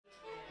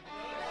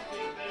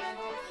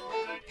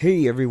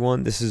Hey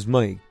everyone, this is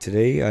Mike.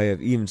 Today I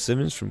have Ian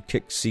Simmons from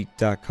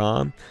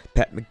Kickseat.com,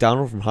 Pat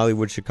McDonald from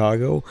Hollywood,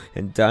 Chicago,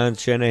 and Don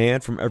Shanahan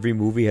from Every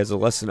Movie Has a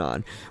Lesson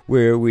On,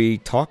 where we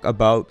talk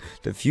about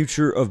the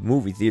future of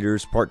movie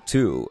theaters, Part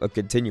 2, a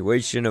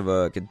continuation of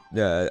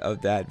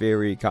that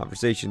very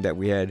conversation that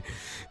we had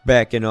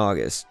back in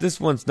August. This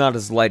one's not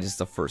as light as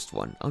the first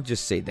one, I'll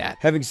just say that.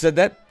 Having said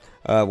that,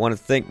 I want to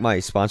thank my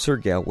sponsor,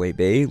 Galway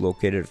Bay,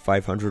 located at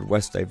 500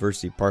 West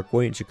Diversity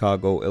Parkway in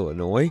Chicago,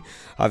 Illinois.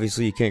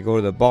 Obviously, you can't go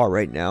to the bar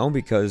right now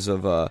because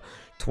of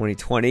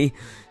 2020.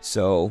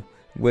 So,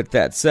 with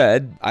that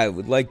said, I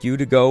would like you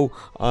to go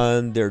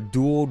on their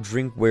dual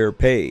drinkware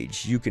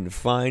page. You can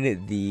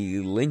find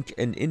the link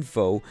and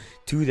info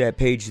to that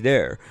page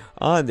there.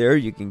 On there,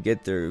 you can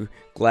get their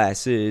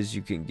glasses,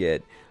 you can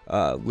get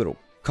little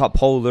cup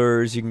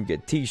holders, you can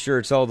get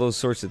t-shirts, all those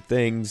sorts of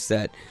things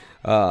that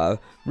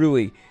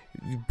really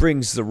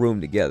brings the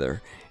room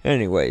together.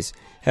 Anyways,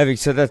 having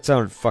said that,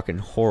 sounded fucking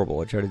horrible.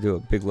 I try to do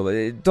a big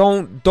little.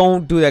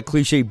 Don't do that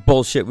cliche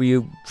bullshit where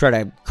you try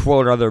to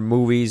quote other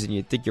movies and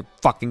you think you're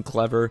fucking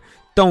clever.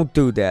 Don't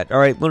do that. All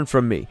right, learn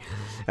from me.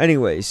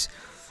 Anyways,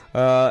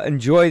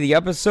 enjoy the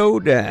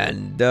episode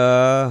and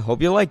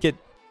hope you like it.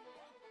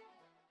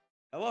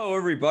 Hello,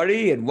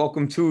 everybody, and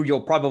welcome to You'll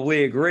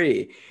Probably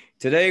Agree.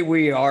 Today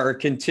we are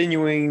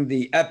continuing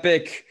the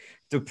epic,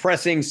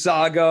 depressing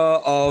saga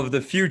of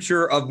the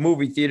future of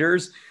movie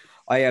theaters.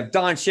 I have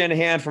Don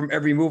Shanahan from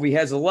Every Movie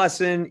Has a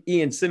Lesson,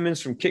 Ian Simmons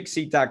from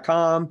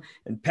Kickseat.com,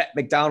 and Pat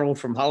McDonald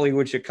from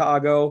Hollywood,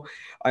 Chicago.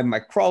 I'm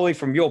Mike Crawley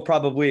from You'll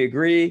Probably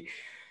Agree.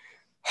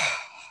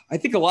 I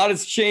think a lot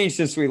has changed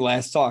since we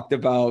last talked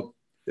about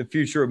the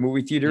future of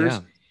movie theaters.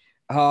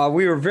 Yeah.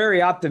 We were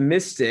very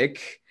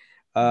optimistic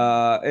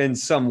in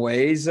some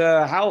ways.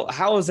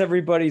 How is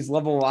everybody's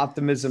level of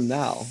optimism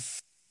now?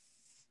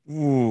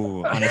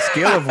 Ooh, on a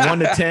scale of 1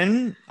 to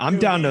 10, I'm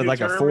down to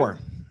like a 4.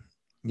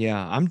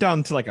 Yeah, I'm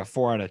down to like a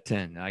 4 out of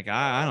 10. Like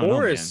I don't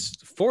know.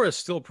 4 is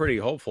still pretty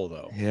hopeful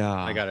though. Yeah,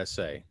 I gotta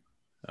say.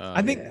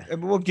 I think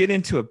we'll get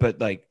into it, but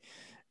like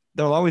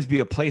there'll always be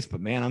a place.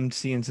 But man, I'm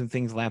seeing some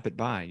things lap it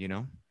by. You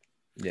know.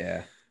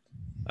 Yeah.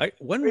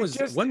 When was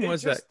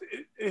that?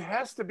 It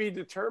has to be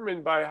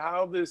determined by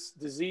how this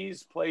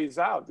disease plays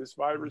out. This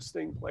virus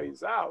thing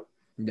plays out,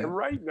 and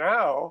right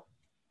now.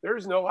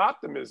 There's no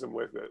optimism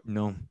with it.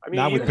 No, I mean,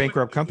 not with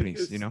bankrupt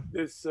companies,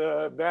 this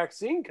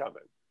vaccine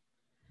coming.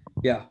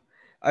 Yeah.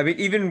 I mean,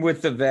 even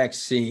with the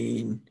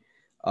vaccine,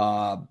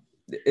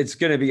 it's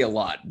going to be a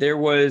lot. There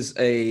was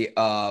a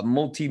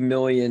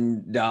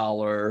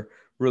multi-million-dollar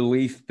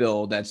relief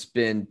bill that's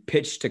been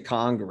pitched to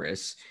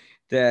Congress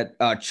that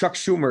Chuck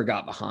Schumer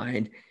got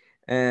behind.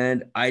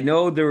 And I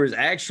know there was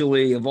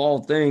actually, of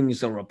all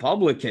things, a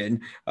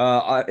Republican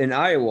in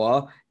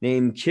Iowa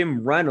named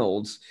Kim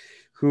Reynolds,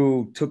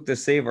 who took the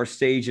Save Our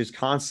Stages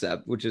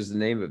concept, which is the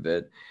name of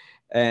it.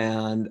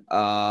 And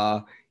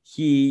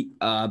he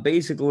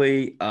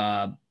basically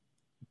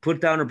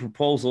put down a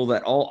proposal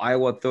that all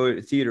Iowa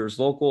theaters,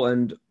 local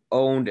and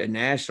owned and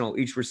national,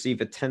 each receive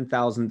a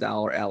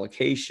 $10,000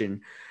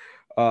 allocation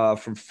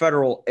from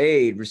federal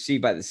aid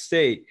received by the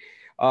state.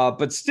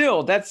 But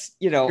still, that's,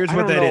 Here's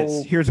what that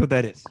is. Here's what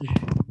that is.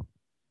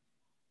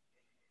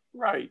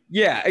 Right.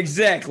 Yeah,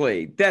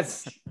 exactly.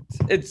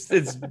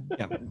 It's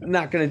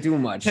not going to do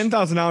much.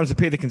 $10,000 to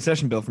pay the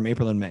concession bill from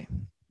April and May.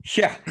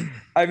 Yeah.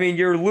 I mean,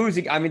 you're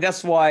losing. I mean,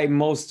 that's why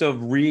most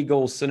of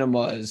Regal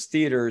Cinemas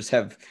theaters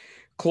have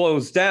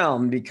closed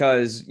down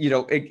because,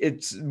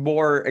 it's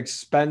more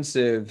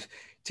expensive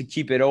to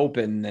keep it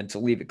open than to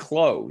leave it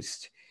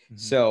closed. Mm-hmm.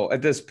 So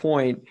at this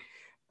point,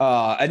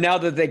 and now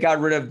that they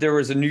got rid of, there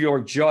was a New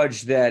York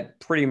judge that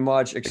pretty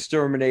much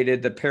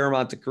exterminated the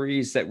Paramount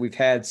decrees that we've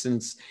had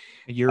since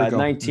a year ago,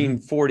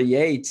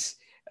 1948. Mm-hmm.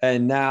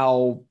 And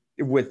now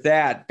with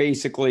that,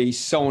 basically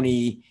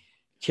Sony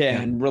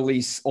can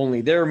release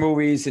only their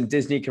movies and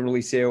Disney can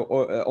release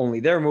only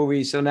their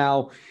movies. So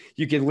now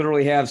you can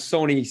literally have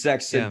Sony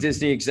execs and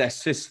Disney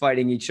execs fist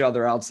fighting each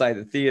other outside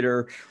the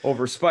theater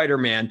over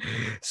Spider-Man.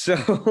 So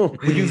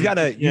you've got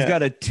a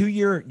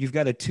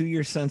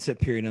 2-year sunset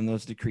period on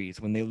those decrees.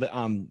 When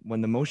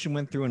the motion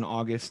went through in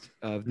August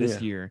of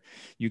this year,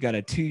 you got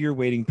a 2-year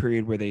waiting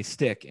period where they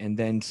stick. And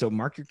then, so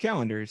mark your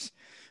calendars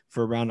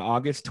for around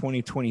August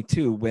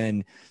 2022,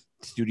 when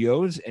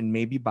studios and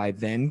maybe by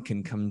then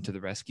can come to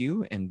the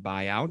rescue and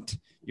buy out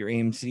your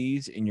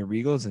AMCs and your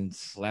Regals and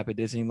slap a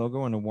Disney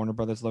logo and a Warner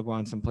Brothers logo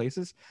on some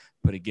places,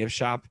 put a gift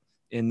shop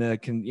in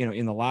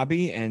the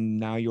lobby, and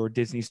now your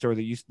Disney store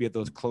that used to be at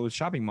those closed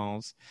shopping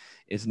malls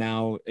is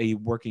now a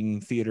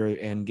working theater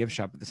and gift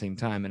shop at the same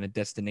time, and a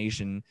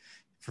destination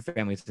for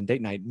families and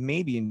date night,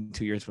 maybe in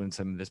 2 years when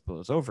some of this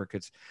blows over,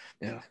 because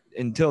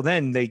until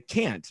then they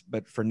can't,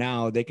 but for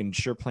now they can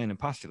sure plan and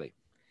postulate.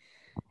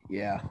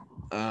 Yeah.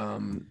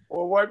 Well,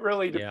 what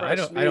really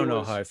depressed me, I don't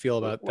know how I feel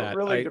about that. What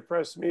really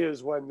depressed me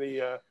is when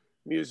the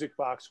music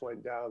box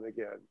went down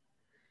again.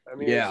 I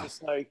mean, it's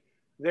just like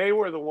they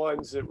were the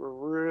ones that were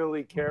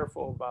really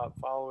careful about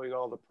following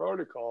all the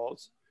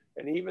protocols,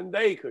 and even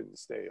they couldn't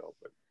stay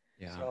open.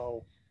 Yeah.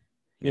 So,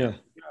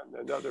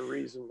 Another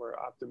reason where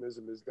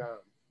optimism is down.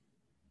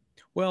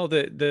 Well,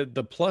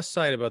 the plus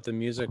side about the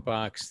Music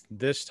Box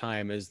this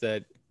time is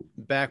that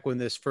back when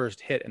this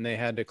first hit and they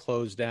had to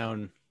close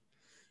down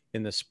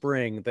in the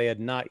spring, they had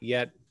not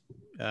yet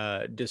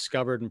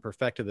discovered and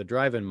perfected the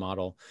drive-in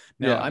model.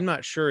 Now, I'm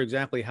not sure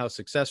exactly how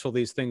successful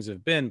these things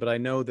have been, but I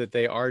know that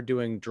they are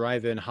doing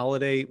drive-in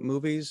holiday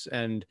movies,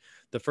 and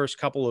the first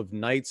couple of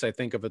nights, I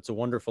think, of It's a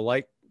Wonderful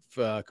Life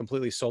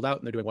completely sold out,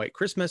 and they're doing White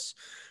Christmas.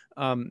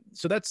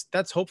 So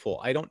that's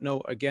hopeful. I don't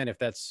know, again, if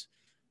that's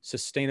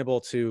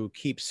sustainable to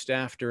keep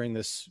staff during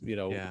this,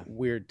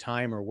 weird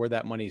time, or where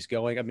that money's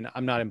going. I mean,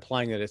 I'm not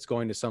implying that it's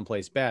going to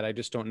someplace bad. I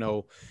just don't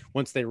know,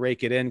 once they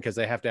rake it in, because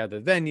they have to have the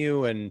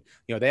venue and,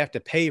 they have to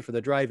pay for the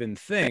drive-in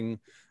thing,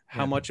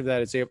 how much of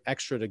that is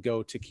extra to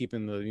go to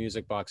keeping the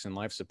Music Box in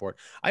life support.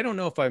 I don't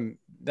know if I'm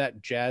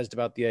that jazzed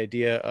about the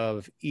idea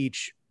of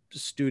each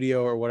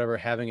studio or whatever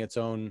having its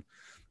own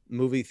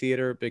movie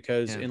theater,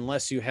 because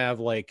unless you have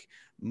like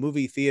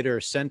movie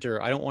theater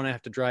center, I don't want to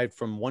have to drive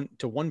from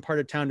one part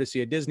of town to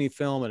see a Disney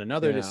film and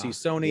another to see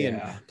Sony. And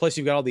plus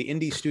you've got all the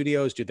indie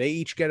studios. Do they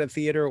each get a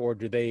theater, or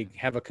do they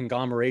have a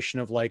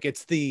conglomeration of like,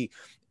 it's the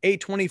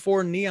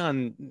A24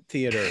 Neon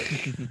Theater?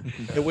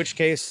 In which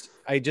case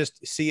I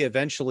just see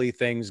eventually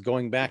things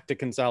going back to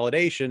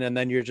consolidation, and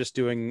then you're just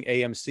doing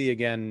AMC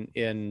again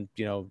in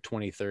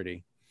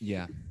 2030.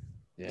 Yeah.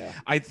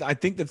 I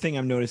think the thing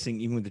I'm noticing,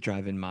 even with the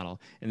drive-in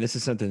model, and this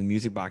is something the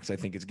Music Box I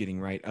think is getting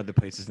right, other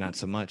places not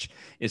so much,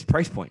 is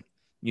price point.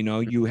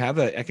 You have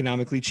an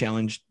economically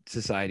challenged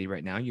society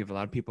right now. You have a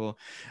lot of people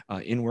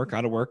in work,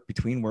 out of work,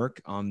 between work.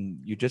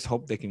 You just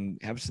hope they can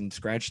have some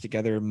scratch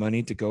together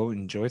money to go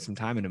enjoy some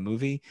time in a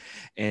movie.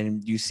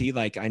 And you see,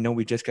 like, I know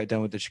we just got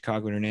done with the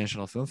Chicago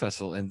International Film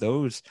Festival, and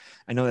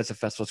I know that's a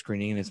festival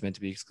screening and it's meant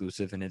to be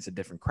exclusive and it's a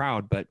different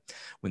crowd. But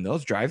when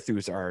those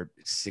drive-throughs are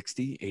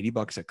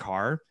 $60-$80 a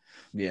car,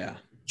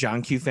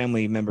 John Q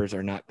family members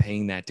are not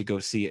paying that to go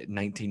see it.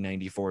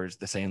 1994's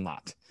The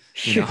Sandlot,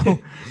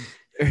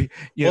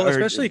 Well,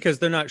 especially because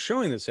they're not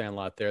showing The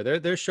Sandlot there.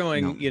 They're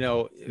showing,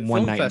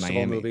 film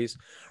festival movies,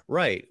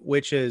 right?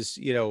 Which is,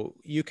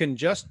 you can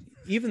just,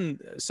 even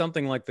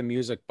something like the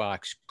Music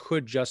Box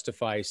could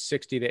justify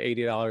 $60 to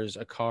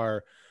 $80 a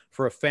car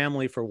for a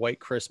family for White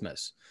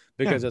Christmas,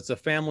 because it's a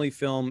family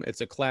film.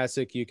 It's a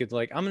classic. You could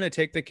I'm going to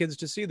take the kids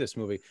to see this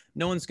movie.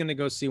 No one's going to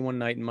go see One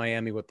Night in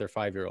Miami with their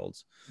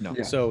 5-year-olds. No.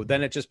 Yeah. So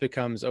then it just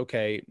becomes,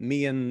 okay,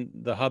 me and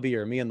the hubby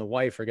or me and the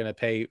wife are going to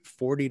pay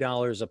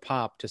 $40 a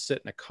pop to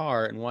sit in a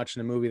car and watch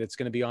a movie that's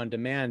going to be on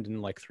demand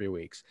in like 3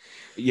 weeks.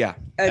 Yeah.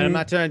 And I'm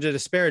not trying to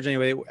disparage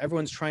anybody.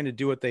 Everyone's trying to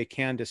do what they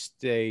can to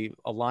stay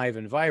alive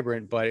and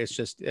vibrant, but it's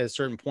just at a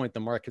certain point, the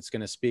market's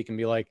going to speak and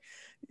be like,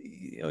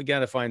 you got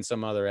to find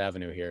some other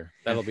avenue here.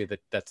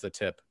 That's the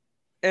tip.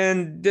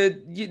 And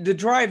the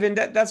drive-in,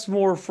 that's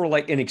more for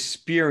like an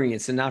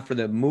experience and not for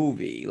the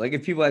movie. Like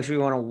if people actually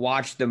want to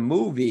watch the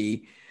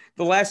movie,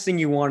 the last thing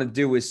you want to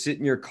do is sit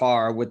in your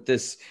car with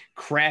this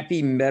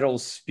crappy metal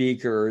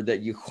speaker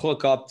that you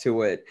hook up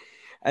to it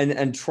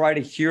and try to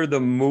hear the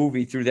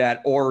movie through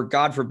that. Or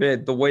God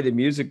forbid, the way the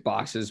Music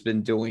Box has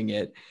been doing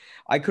it,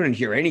 I couldn't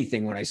hear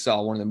anything when I saw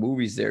one of the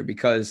movies there,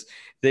 because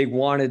they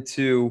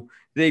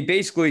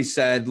basically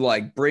said,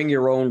 like, bring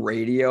your own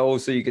radio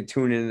so you could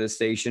tune into the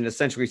station,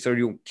 essentially, so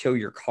you don't kill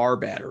your car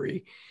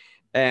battery.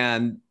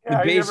 And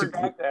I never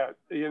got that,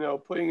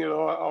 putting it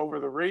over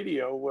the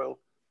radio. Well,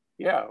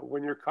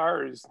 when your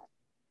car is,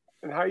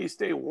 and how you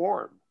stay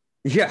warm.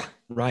 Yeah,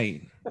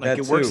 right. Like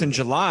it works in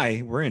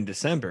July. We're in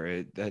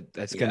December.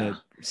 That's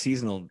gonna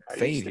seasonal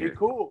fade here.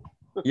 Cool.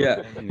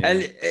 Yeah,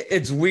 and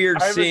it's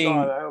weird seeing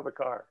out of the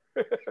car.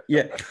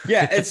 yeah.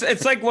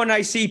 It's like when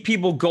I see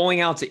people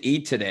going out to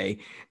eat today,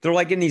 they're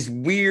like in these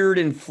weird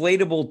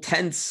inflatable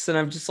tents, and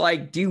I'm just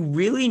like, do you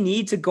really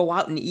need to go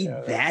out and eat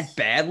that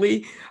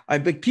badly?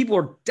 People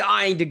are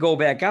dying to go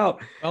back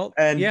out. Well,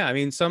 I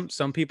mean, some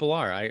people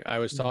are. I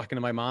was talking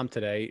to my mom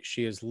today.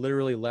 She has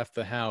literally left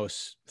the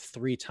house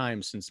 3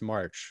 times since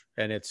March,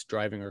 and it's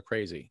driving her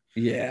crazy.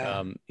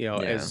 Yeah.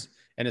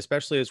 And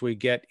especially as we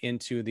get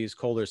into these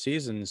colder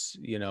seasons,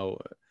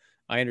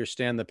 I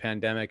understand the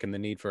pandemic and the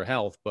need for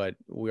health, but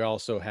we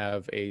also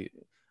have I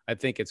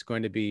think it's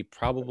going to be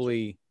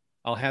probably,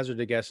 I'll hazard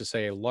a guess to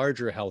say, a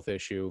larger health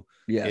issue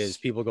is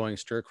people going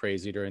stir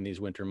crazy during these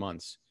winter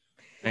months.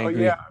 Oh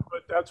yeah,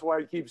 but that's why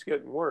it keeps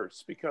getting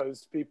worse,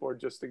 because people are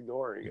just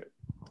ignoring it.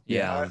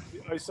 Yeah.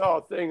 I saw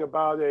a thing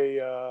about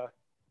a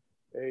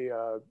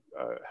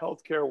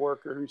healthcare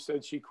worker who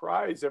said she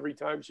cries every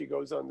time she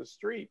goes on the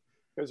street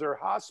because her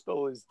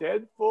hospital is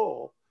dead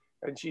full,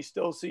 and she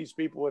still sees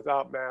people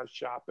without masks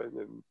shopping,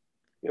 and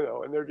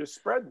and they're just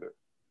spreading it.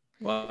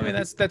 Well, I mean,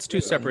 that's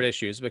 2 separate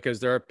issues, because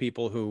there are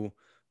people who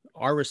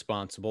are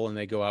responsible and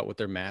they go out with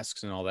their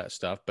masks and all that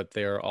stuff, but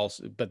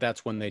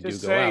that's when they do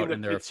go out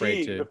and they're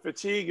afraid to. The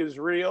fatigue is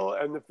real,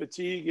 and the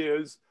fatigue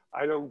is,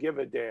 I don't give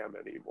a damn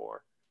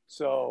anymore.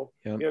 So,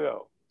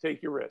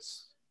 take your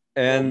risks.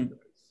 And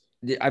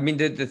I mean,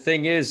 the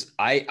thing is,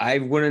 I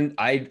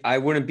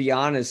wouldn't be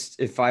honest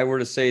if I were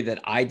to say that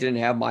I didn't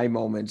have my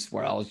moments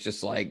where I was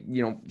just like,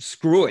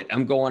 screw it,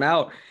 I'm going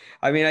out.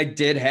 I mean, I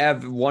did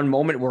have one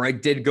moment where I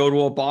did go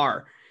to a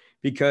bar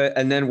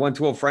and then went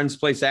to a friend's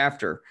place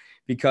after,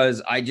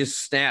 because I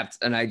just snapped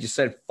and I just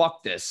said,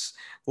 fuck this.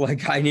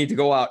 Like, I need to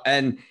go out.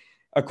 And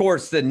of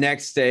course, the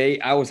next day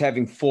I was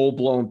having full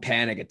blown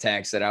panic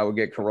attacks that I would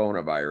get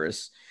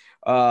coronavirus.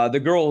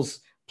 The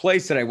girls'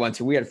 place that I went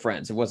to, we had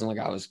friends. It wasn't like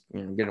I was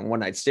getting a one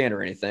night stand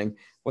or anything.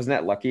 Wasn't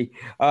that lucky?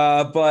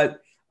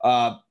 But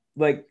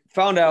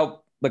found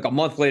out like a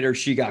month later,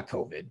 she got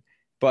COVID.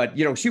 But,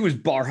 she was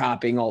bar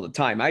hopping all the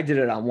time. I did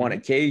it on one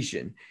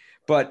occasion.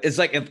 But it's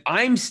like, if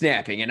I'm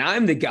snapping and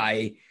I'm the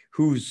guy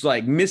who's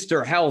like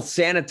Mr. Health,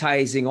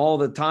 sanitizing all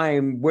the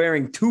time,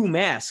 wearing 2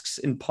 masks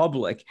in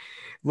public,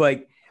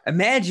 like,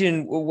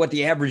 imagine what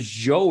the average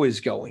Joe is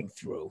going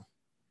through.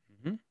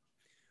 Mm-hmm.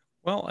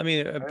 Well, I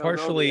mean,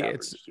 partially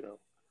it's,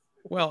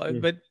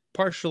 but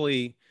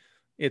partially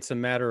it's a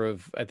matter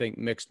of, I think,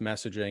 mixed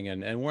messaging,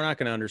 and we're not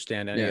going to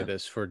understand any of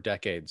this for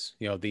decades,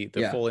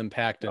 the full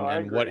impact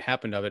and what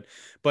happened of it.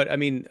 But I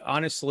mean,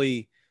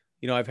 honestly,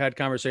 I've had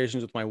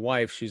conversations with my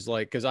wife. She's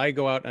like, because I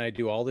go out and I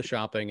do all the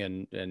shopping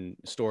and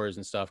stores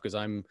and stuff, because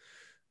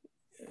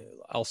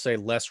I'll say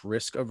less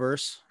risk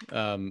averse,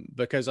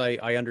 because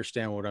I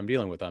understand what I'm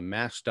dealing with. I'm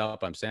masked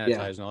up, I'm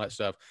sanitized and all that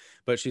stuff.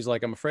 But she's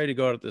like, I'm afraid to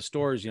go out at the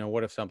stores.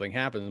 What if something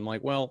happens? I'm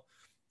like, well,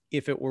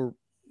 if it were,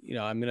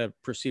 I'm going to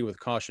proceed with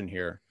caution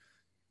here.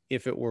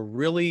 If it were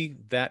really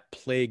that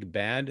plague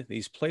bad,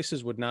 these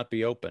places would not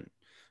be open.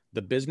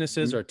 The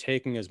businesses are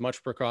taking as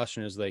much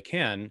precaution as they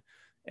can.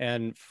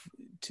 And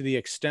to the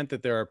extent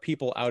that there are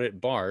people out at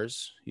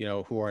bars,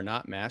 who are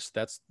not masked,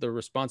 that's the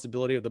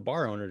responsibility of the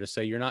bar owner to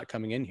say, you're not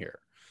coming in here.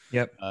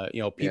 Yep.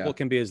 People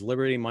can be as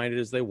liberty minded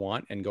as they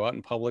want and go out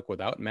in public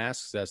without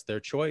masks. That's their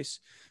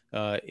choice.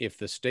 If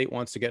the state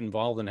wants to get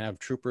involved and have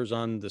troopers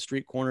on the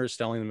street corners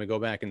telling them to go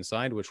back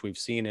inside, which we've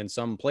seen in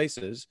some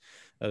places,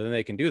 then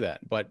they can do that.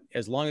 But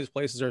as long as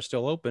places are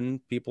still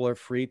open, people are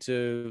free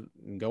to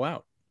go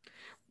out.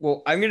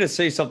 Well, I'm going to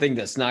say something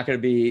that's not going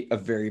to be a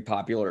very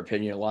popular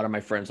opinion. A lot of my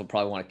friends will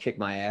probably want to kick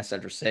my ass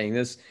after saying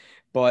this,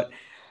 but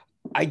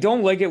I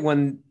don't like it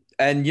when,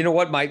 and you know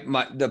what,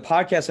 the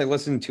podcast I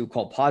listen to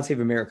called Pod Save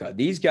America,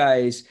 these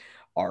guys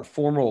are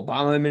former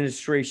Obama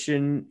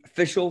administration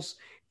officials.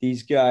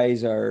 These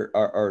guys are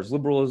as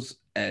liberal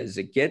as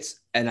it gets.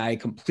 And I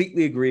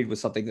completely agreed with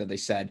something that they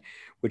said,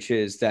 which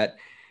is that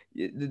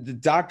the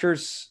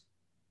doctors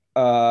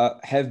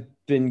have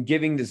been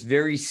giving this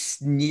very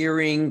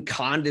sneering,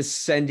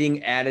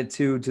 condescending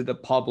attitude to the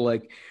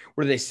public,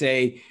 where they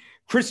say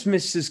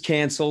Christmas is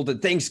canceled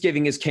and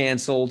Thanksgiving is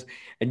canceled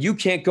and you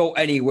can't go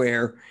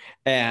anywhere.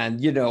 And,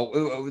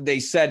 they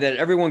said that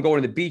everyone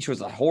going to the beach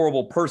was a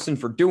horrible person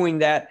for doing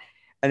that.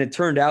 And it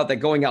turned out that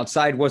going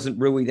outside wasn't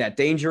really that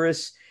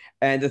dangerous.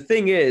 And the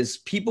thing is,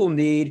 people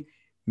need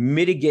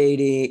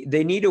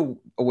they need a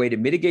way to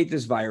mitigate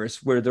this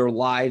virus where their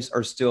lives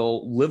are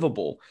still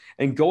livable.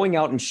 And going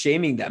out and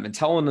shaming them and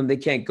telling them they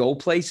can't go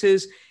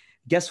places,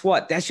 guess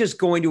what? That's just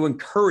going to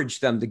encourage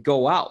them to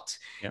go out.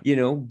 Yep.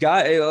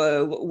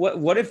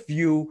 What if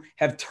you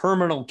have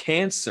terminal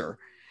cancer,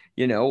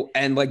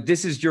 and like,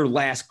 this is your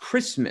last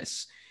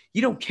Christmas?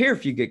 You don't care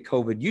if you get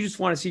COVID. You just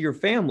want to see your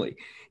family,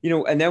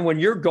 and then when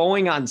you're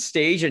going on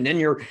stage and then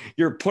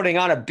you're putting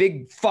on a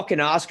big fucking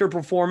Oscar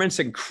performance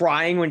and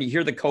crying when you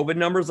hear the COVID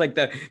numbers, like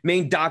the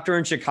main doctor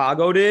in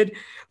Chicago did,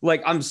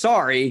 like, I'm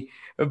sorry,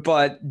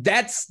 but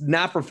that's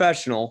not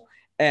professional.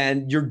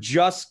 And you're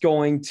just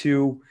going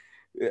to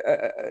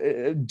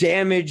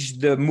damage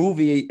the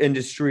movie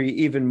industry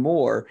even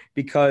more,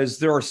 because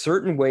there are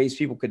certain ways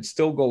people could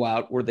still go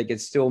out where they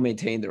could still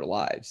maintain their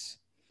lives.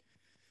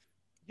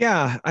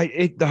 Yeah,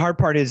 the hard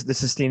part is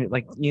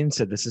like Ian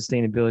said, the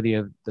sustainability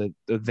of the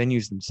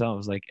venues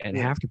themselves, like at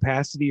half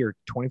capacity or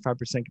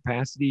 25%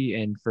 capacity,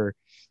 and for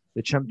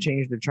the chump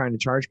change they're trying to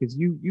charge. Because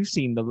you've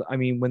seen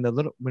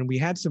when we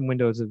had some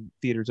windows of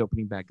theaters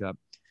opening back up,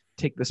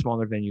 take the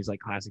smaller venues like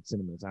Classic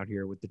Cinemas out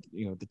here with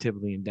the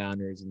Tivoli and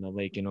Downers and the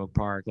Lake and Oak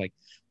Park, like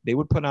they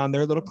would put on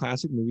their little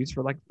classic movies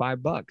for like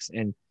 $5,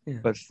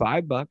 but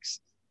 $5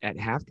 at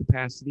half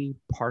capacity,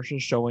 partial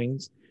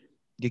showings.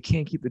 You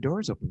can't keep the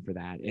doors open for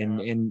that.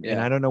 And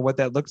I don't know what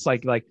that looks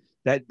like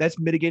that's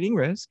mitigating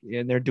risk,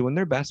 and they're doing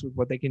their best with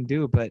what they can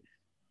do, but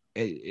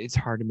it's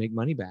hard to make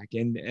money back.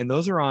 And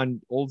those are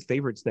on old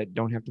favorites that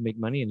don't have to make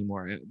money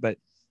anymore. But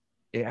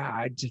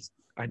yeah,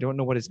 I don't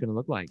know what it's going to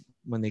look like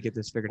when they get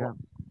this figured out.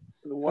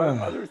 The one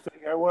other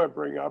thing I want to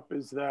bring up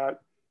is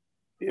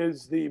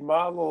the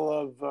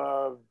model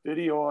of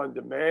video on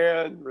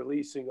demand,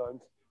 releasing on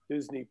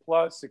Disney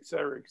Plus, et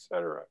cetera,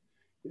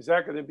 is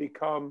that going to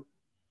become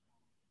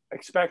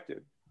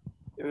expected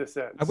in a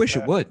sense? I wish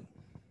it would.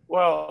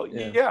 Well,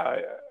 yeah,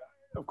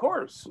 of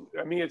course.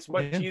 I mean, it's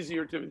much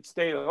easier to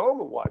stay at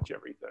home and watch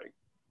everything.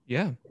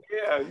 Yeah.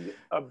 Yeah,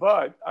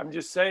 but I'm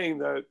just saying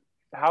that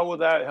how will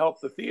that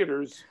help the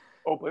theaters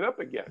open up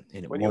again.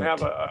 When won't. you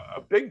have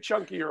a big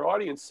chunk of your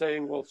audience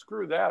saying, well,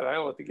 screw that, I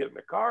don't have to get in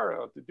the car, I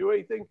don't have to do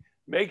anything,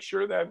 make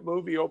sure that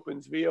movie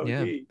opens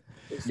VOD.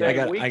 Yeah.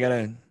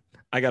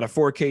 I got a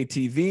 4K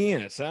TV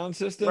and a sound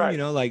system, right. you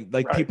know, like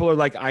right. people are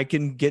like, I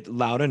can get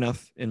loud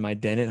enough in my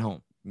den at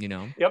home, you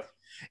know? Yep.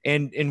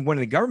 And when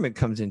the government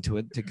comes into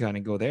it to kind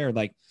of go there,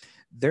 like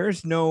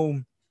there's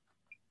no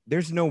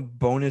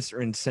bonus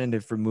or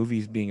incentive for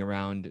movies being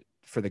around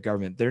for the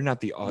government. They're not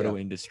the auto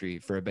industry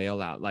for a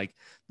bailout. Like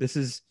this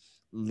is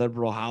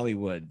liberal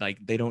Hollywood. Like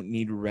they don't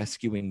need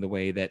rescuing the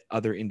way that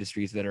other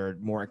industries that are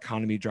more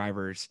economy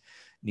drivers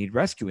need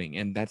rescuing.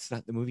 And that's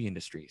not the movie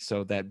industry.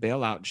 So that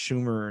bailout,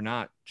 Schumer or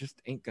not,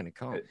 just ain't going to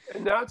come.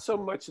 And not so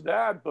much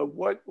that, but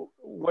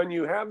when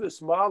you have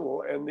this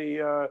model and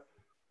the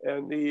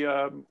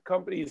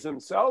companies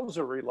themselves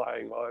are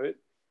relying on it,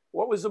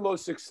 what was the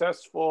most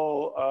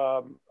successful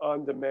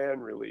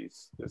on-demand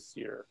release this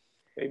year?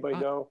 Anybody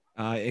know?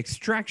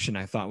 Extraction,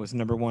 I thought, was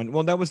number one.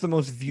 Well, that was the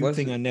most viewed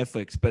thing on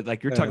Netflix. But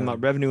like you're talking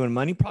about revenue and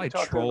money, probably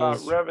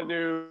Trolls. About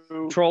revenue.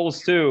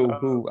 Trolls too.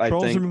 Who I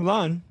Trolls think. and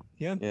Mulan.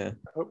 Yeah. Yeah.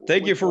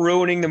 Thank you for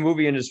ruining the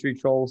movie industry,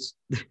 Trolls.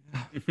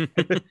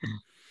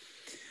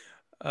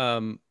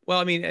 Well,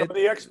 I mean,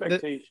 the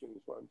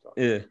expectations. What I'm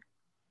talking about.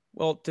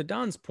 Well, to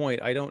Don's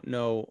point, I don't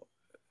know.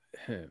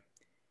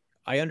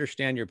 I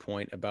understand your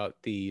point about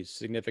the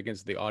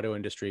significance of the auto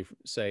industry,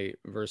 say,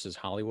 versus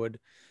Hollywood,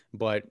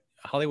 but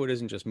Hollywood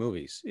isn't just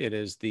movies. It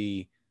is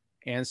the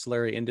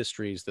ancillary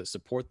industries that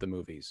support the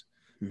movies.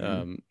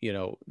 Mm-hmm. You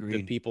know,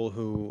 the people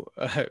who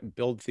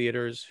build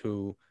theaters,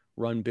 who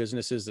run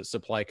businesses that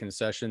supply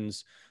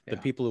concessions, the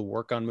people who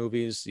work on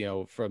movies, you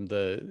know, from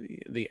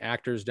the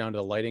actors down to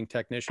the lighting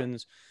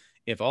technicians.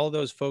 If all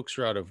those folks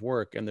are out of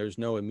work and there's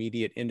no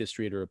immediate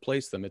industry to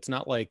replace them, it's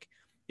not like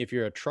if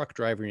you're a truck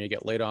driver and you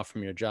get laid off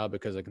from your job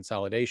because of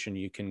consolidation,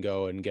 you can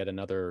go get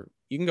another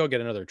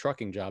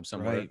trucking job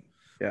somewhere, Right.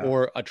 Yeah.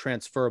 or a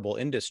transferable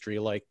industry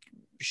like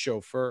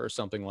chauffeur or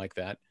something like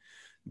that.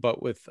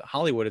 But with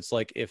Hollywood, it's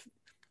like,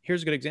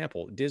 here's a good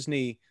example.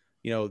 Disney,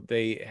 you know,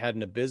 they had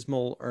an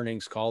abysmal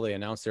earnings call. They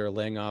announced they were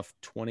laying off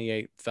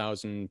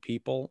 28,000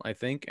 people, I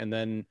think. And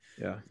then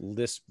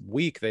this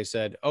week they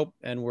said, oh,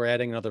 and we're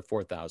adding another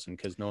 4,000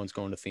 because no one's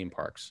going to theme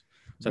parks.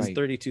 So that's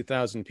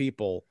 32,000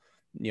 people,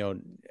 you know,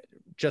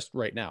 just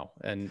right now.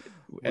 And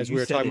as we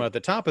were talking about at the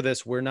top of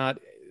this, we're not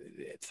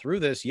through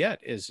this yet,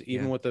 is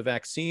even with the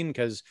vaccine,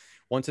 because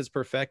once it's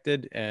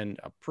perfected and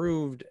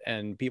approved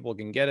and people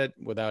can get it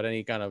without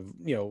any kind of,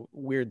 you know,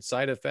 weird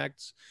side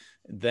effects,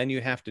 then you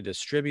have to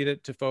distribute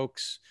it to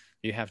folks.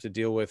 You have to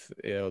deal with,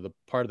 you know, the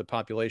part of the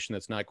population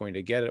that's not going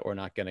to get it or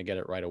not going to get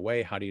it right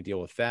away. How do you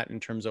deal with that in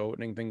terms of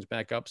opening things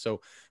back up?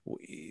 So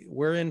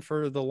we're in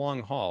for the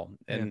long haul,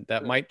 and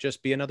that might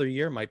just be another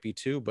year, might be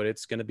two, but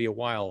it's going to be a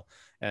while.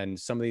 And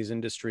some of these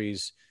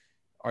industries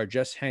are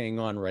just hanging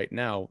on right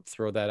now.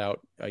 Throw that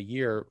out a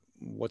year,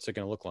 what's it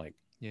going to look like?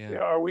 Yeah.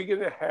 Are we going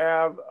to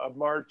have a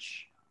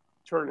March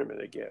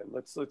tournament again?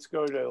 Let's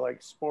go to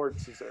like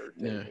sports as our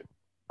tournament.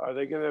 Are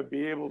they going to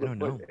be able to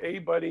put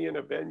anybody in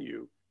a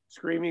venue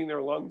screaming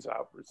their lungs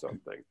out for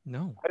something?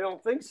 No, I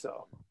don't think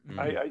so.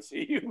 I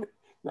see you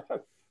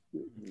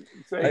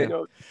saying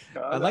no.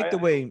 I like the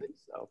way.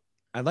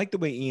 I like the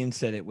way Ian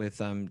said it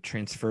with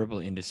transferable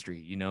industry.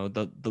 You know,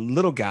 the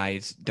little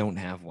guys don't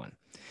have one.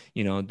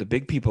 You know, the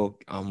big people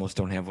almost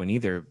don't have one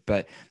either.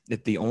 But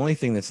that the only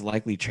thing that's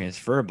likely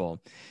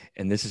transferable,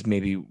 and this is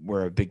maybe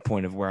where a big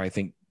point of where I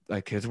think,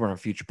 like, because we're on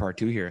future part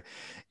 2 here,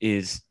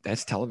 is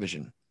that's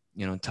television.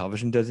 You know,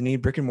 television doesn't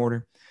need brick and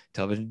mortar.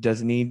 Television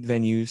doesn't need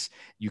venues.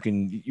 You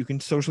can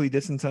socially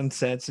distance on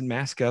sets and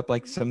mask up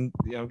like some,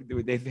 you know,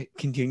 they've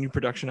continued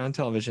production on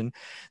television.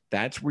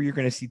 That's where you're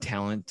going to see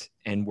talent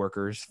and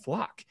workers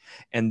flock.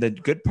 And the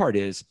good part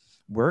is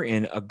we're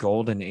in a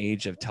golden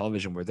age of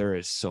television where there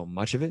is so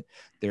much of it.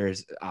 There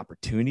is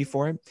opportunity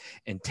for it,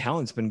 and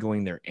talent's been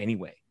going there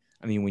anyway.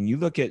 I mean, when you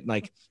look at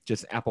like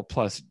just Apple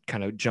Plus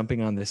kind of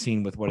jumping on the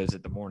scene with what is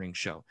it, the morning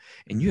show,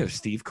 and you have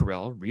Steve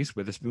Carell, Reese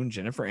Witherspoon,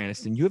 Jennifer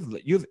Aniston,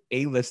 you have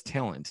A-list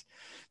talent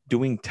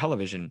doing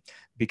television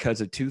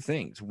because of two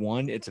things.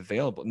 One, it's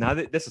available. Now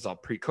that this is all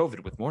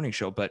pre-COVID with morning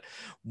show, but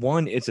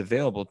one, it's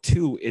available.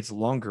 Two, it's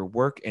longer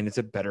work and it's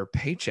a better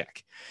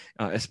paycheck,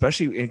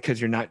 especially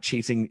because you're not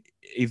chasing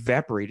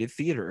evaporated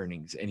theater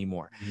earnings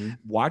anymore.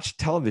 Watch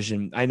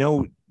television. I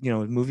know, you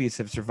know, movies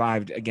have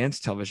survived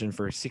against television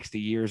for 60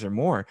 years or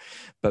more,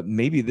 but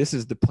maybe this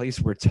is the place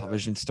where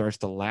television starts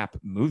to lap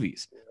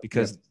movies,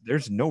 because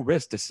there's no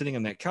risk to sitting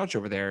on that couch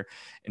over there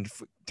and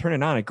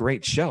turning on a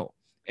great show.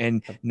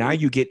 And now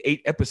you get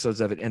 8 episodes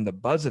of it and the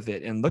buzz of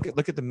it. And look at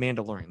The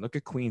Mandalorian. Look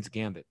at Queen's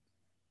Gambit.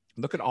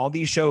 Look at all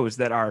these shows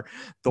that are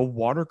the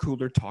water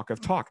cooler talk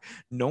of talk.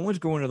 No one's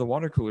going to the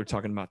water cooler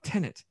talking about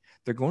Tenet.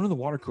 They're going to the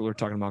water cooler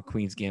talking about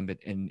Queen's Gambit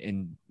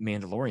and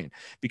Mandalorian,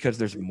 because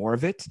there's more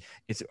of it.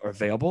 It's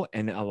available,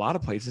 and a lot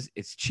of places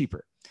it's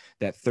cheaper.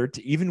 That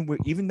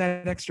even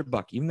that extra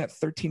buck, even that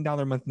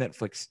 $13 a month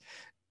Netflix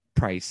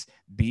price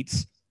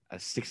beats a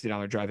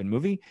 $60 drive-in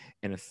movie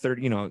and a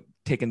 30,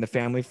 taking the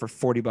family for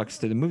 $40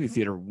 to the movie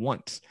theater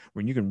once,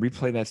 when you can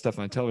replay that stuff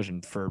on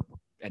television for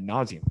ad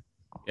nauseum.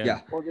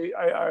 Yeah. Well,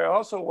 I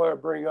also want to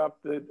bring up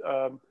that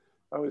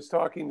I was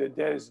talking to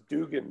Dennis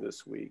Dugan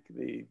this week,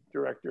 the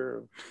director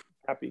of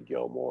Happy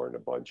Gilmore and a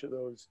bunch of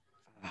those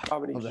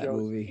comedy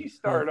shows. He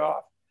started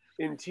off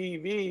in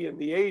TV in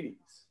the 80s.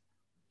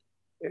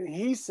 And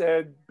he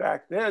said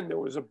back then there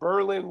was a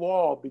Berlin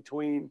Wall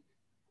between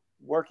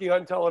working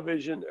on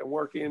television and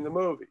working in the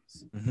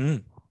movies. Mm-hmm.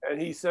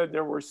 And he said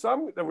there was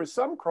some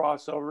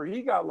crossover.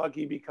 He got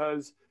lucky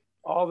because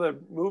all the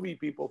movie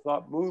people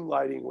thought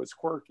Moonlighting was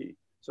quirky.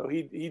 So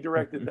he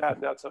directed that,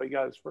 and that's how he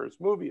got his first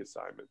movie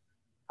assignment.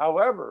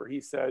 However, he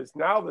says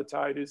now the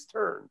tide has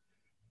turned.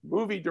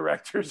 Movie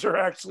directors are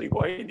actually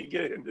wanting to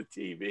get into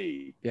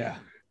TV. Yeah.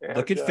 And,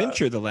 look at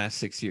Fincher the last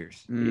 6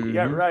 years.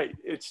 Yeah, right.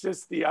 It's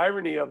just the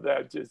irony of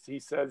that. He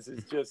says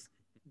it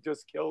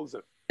just kills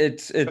him.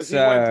 It's he went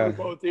through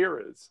both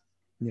eras.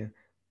 Yeah,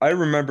 I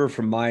remember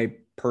from my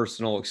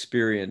personal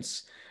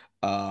experience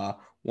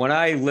when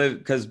I lived,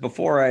 because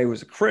before I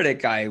was a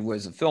critic, I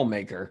was a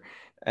filmmaker,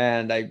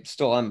 and I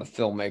still am a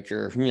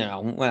filmmaker.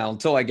 Well,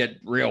 until I get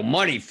real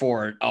money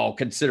for it, I'll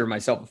consider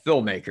myself a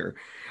filmmaker.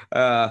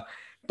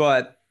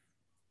 But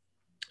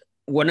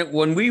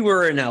when we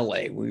were in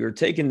LA, we were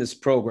taking this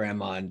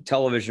program on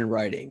television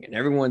writing, and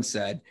everyone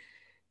said,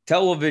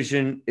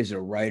 television is a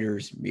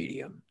writer's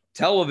medium.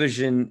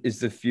 Television is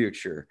the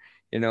future.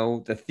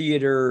 The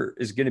theater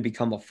is going to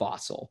become a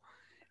fossil.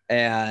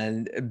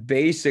 And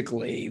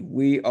basically,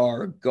 we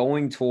are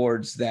going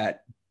towards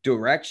that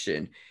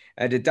direction.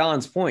 And to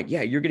Don's point,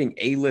 yeah, you're getting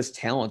A-list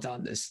talent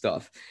on this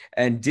stuff.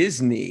 And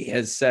Disney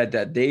has said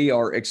that they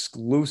are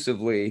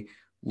exclusively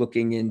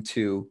looking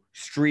into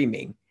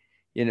streaming,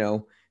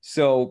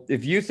 So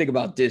if you think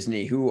about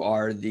Disney, who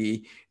are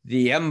the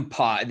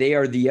empire, they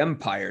are the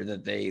empire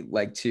that they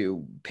like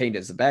to paint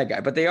as the bad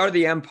guy, but they are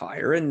the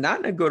empire, and not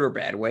in a good or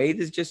bad way.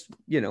 It's just,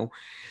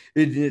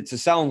 it's a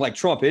sound like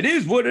Trump. It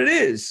is what it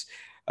is.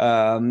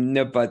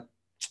 But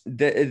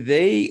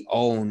they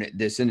own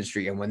this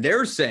industry. And when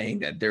they're saying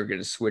that they're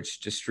going to switch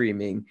to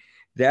streaming,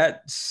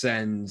 that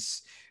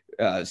sends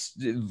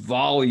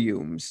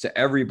volumes to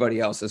everybody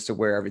else as to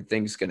where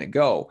everything's going to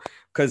go.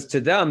 Because to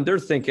them, they're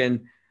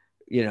thinking,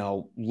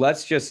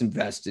 let's just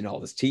invest in all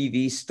this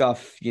TV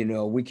stuff.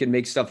 We can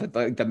make stuff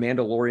like The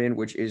Mandalorian,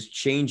 which is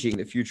changing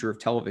the future of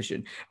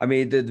television. I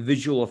mean, the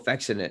visual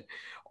effects in it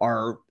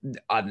are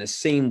on the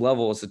same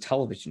level as a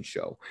television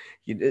show.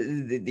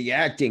 The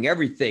acting,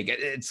 everything.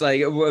 It's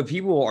like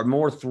people are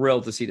more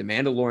thrilled to see The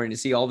Mandalorian, to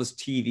see all this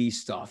TV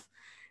stuff,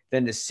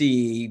 than to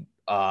see,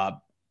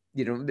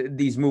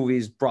 these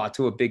movies brought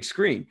to a big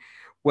screen.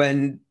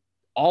 When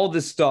all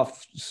this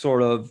stuff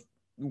sort of,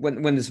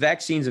 when this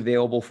vaccine's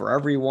available for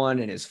everyone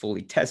and is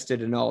fully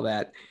tested and all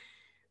that,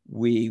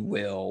 we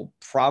will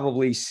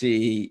probably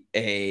see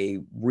a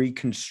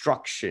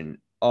reconstruction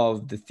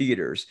of the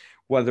theaters,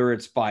 whether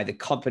it's by the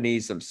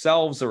companies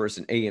themselves or it's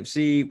an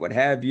AMC, what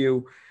have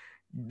you.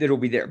 It'll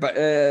be there, but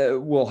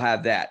we'll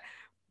have that.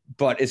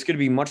 But it's going to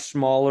be much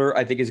smaller.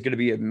 I think it's going to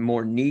be a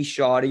more niche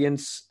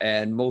audience,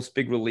 and most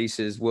big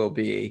releases will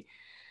be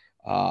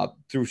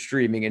through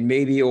streaming. And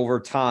maybe over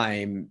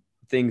time,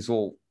 things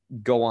will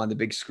go on the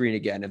big screen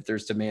again if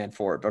there's demand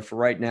for it. But for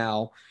right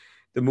now,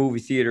 the movie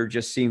theater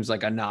just seems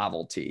like a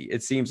novelty.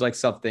 It seems like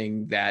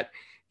something that,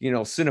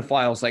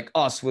 cinephiles like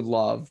us would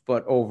love,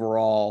 but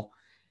overall,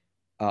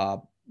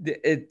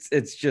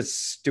 it's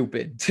just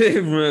stupid,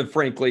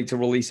 frankly, to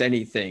release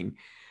anything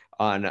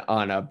on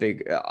a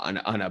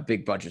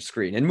big budget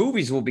screen. And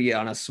movies will be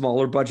on a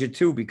smaller budget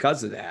too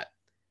because of that.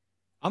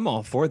 I'm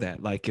all for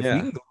that. Like if we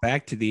can go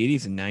back to the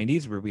 80s and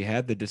 90s where we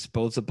had the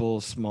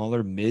disposable,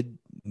 smaller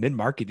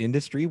mid-market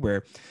industry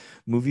where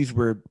movies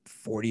were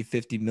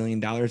 $40-50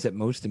 million at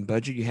most in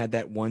budget. You had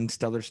that one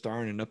stellar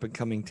star and an up and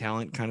coming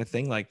talent kind of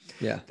thing. Like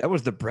that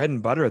was the bread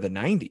and butter of the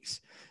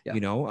 90s. Yeah.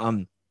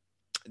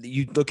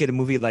 You look at a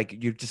movie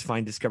like you just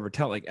find Discover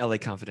Tell, like LA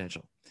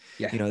Confidential.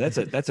 Yeah.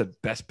 That's a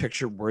best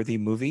picture worthy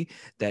movie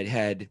that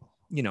had,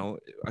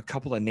 a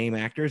couple of name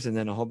actors and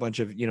then a whole bunch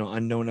of,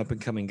 unknown up and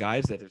coming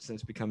guys that have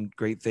since become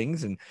great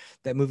things. And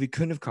that movie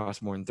couldn't have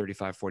cost more than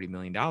 $35-40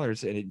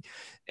 million.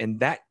 And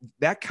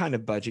that kind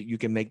of budget you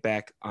can make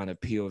back on a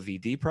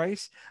POVD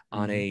price,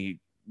 on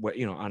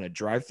on a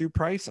drive-through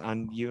price,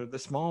 on, the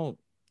small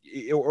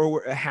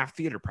or a half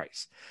theater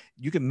price.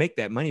 You can make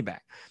that money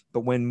back.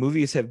 But when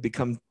movies have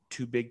become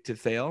too big to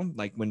fail,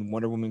 like when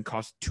Wonder Woman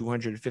cost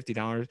 $250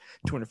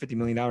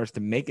 million to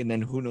make, and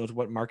then who knows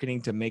what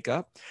marketing to make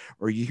up,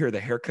 or you hear the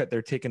haircut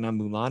they're taking on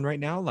Mulan right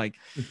now, like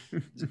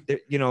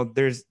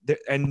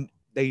and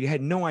they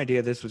had no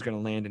idea this was going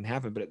to land and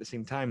happen, but at the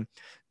same time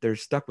they're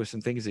stuck with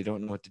some things they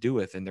don't know what to do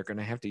with, and they're going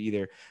to have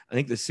to I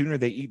think the sooner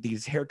they eat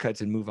these haircuts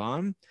and move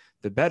on,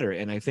 the better.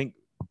 And I think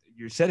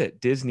you said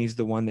it, Disney's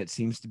the one that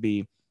seems to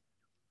be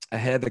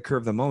ahead of the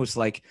curve the most.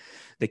 Like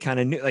they kind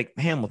of knew, like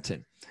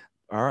Hamilton.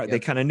 All right. Yep. They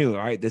kind of knew,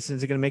 all right, this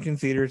isn't going to make it in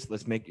theaters.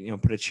 Let's make,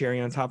 put a cherry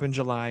on top in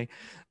July.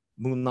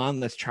 Mulan,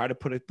 let's try to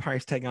put a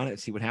price tag on it and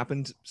see what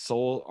happens.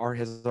 Soul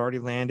has already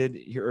landed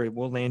here, or it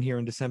will land here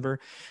in December.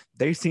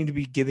 They seem to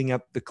be giving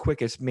up the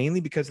quickest, mainly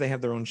because they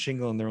have their own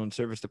shingle and their own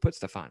service to put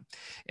stuff on.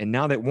 And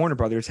now that Warner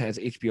Brothers has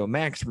HBO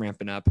Max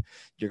ramping up,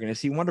 you're going to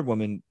see Wonder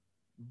Woman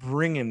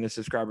bring in the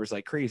subscribers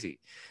like crazy,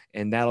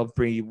 and that'll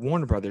bring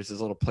Warner Brothers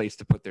as a little place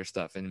to put their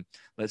stuff. And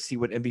let's see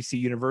what NBC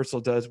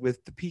Universal does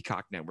with the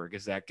Peacock network.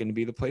 Is that going to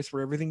be the place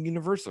where everything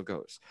Universal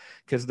goes?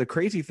 Because the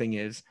crazy thing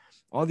is,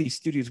 all these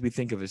studios we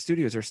think of as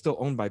studios are still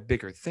owned by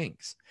bigger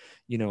things.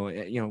 We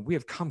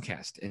have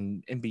Comcast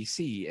and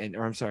NBC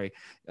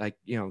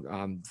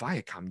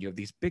Viacom. You have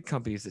these big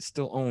companies that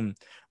still own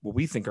what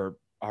we think are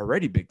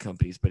already big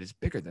companies, but it's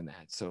bigger than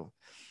that. So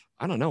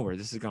I don't know where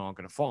this is all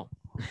going to fall.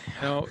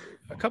 Now,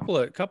 a couple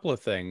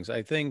of things.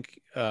 I think,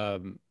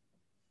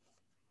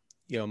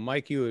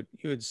 Mike, you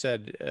had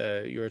said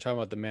you were talking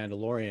about The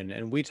Mandalorian,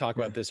 and we talk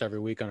about this every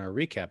week on our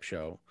recap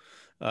show,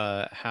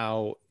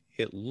 how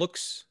it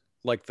looks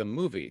like the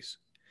movies.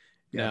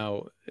 Yeah.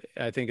 Now,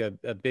 I think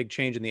a big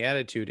change in the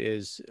attitude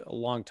is a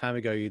long time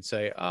ago, you'd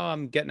say, oh,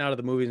 I'm getting out of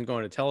the movies and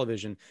going to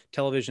television.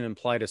 Television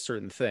implied a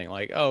certain thing,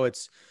 like, oh,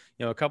 it's,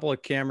 a couple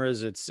of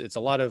cameras. It's a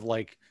lot of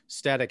like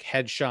static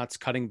headshots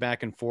cutting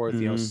back and forth,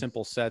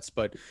 simple sets.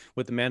 But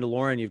with The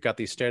Mandalorian, you've got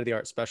these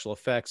state-of-the-art special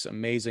effects,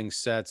 amazing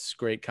sets,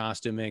 great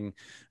costuming,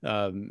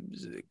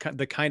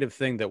 the kind of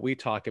thing that we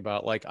talk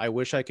about. Like, I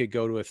wish I could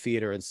go to a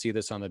theater and see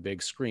this on the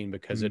big screen,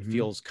 because it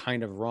feels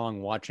kind of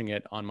wrong watching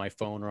it on my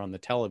phone or on the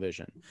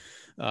television.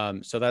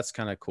 So that's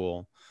kind of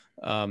cool.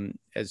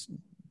 As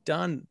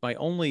Don, my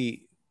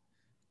only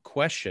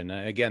question,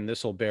 again,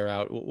 this will bear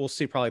out, we'll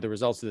see probably the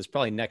results of this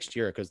probably next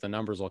year, because the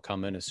numbers will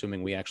come in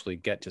assuming we actually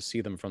get to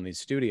see them from these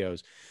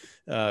studios,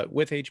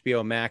 with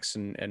HBO Max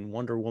and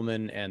Wonder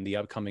Woman and the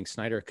upcoming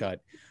Snyder Cut.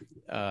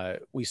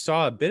 We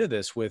saw a bit of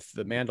this with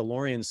The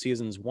Mandalorian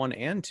seasons 1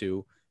 and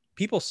 2.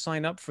 People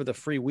sign up for the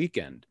free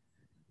weekend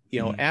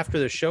after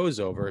the show's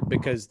over,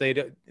 because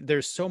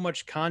there's so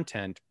much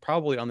content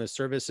probably on the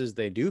services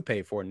they do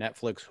pay for,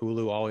 Netflix,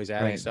 Hulu, always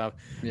adding stuff,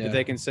 that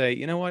they can say,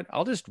 you know what,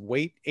 I'll just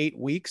wait 8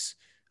 weeks.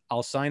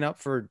 I'll sign up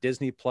for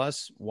Disney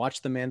Plus,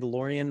 watch The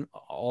Mandalorian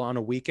all on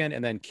a weekend,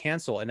 and then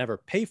cancel and never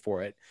pay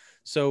for it.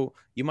 So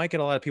you might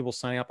get a lot of people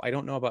signing up. I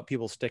don't know about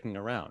people sticking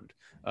around.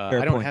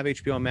 I don't have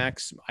HBO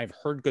Max. I've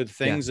heard good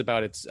things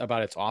about its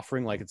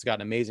offering. Like, it's got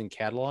an amazing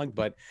catalog,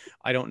 but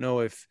I don't know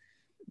if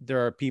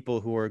there are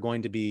people who are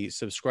going to be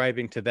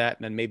subscribing to that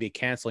and then maybe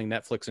canceling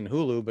Netflix and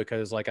Hulu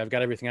because, like, I've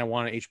got everything I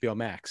want on HBO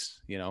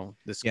Max.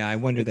 I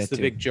wonder that the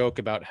big joke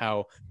about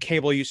how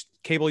cable used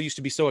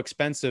to be so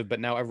expensive, but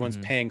now everyone's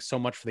paying so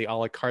much for the a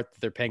la carte that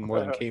they're paying more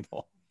than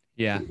cable.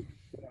 Yeah.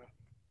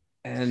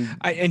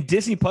 And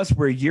Disney Plus,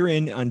 where you're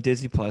in on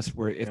Disney Plus,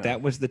 where if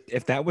that was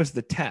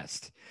the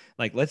test,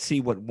 like, let's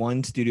see what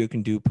one studio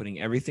can do, putting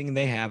everything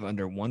they have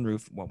under one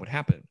roof, what would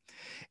happen?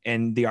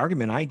 And the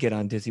argument I get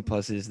on Disney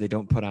Plus is they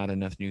don't put out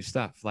enough new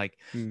stuff. Like,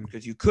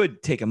 because you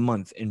could take a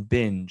month and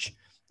binge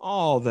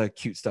all the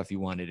cute stuff you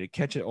wanted to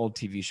catch an old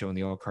TV show and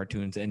the old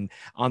cartoons, and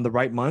on the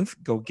right month,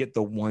 go get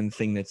the one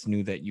thing that's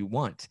new that you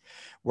want.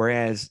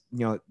 Whereas,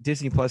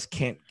 Disney Plus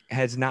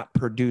has not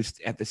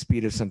produced at the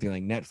speed of something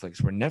like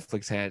Netflix, where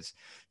Netflix has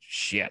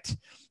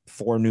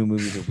 4 new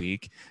movies a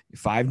week,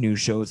 5 new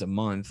shows a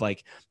month.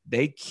 Like,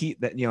 they keep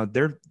that,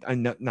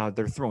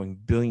 they're throwing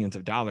billions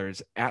of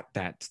dollars at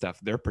that stuff.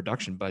 Their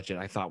production budget,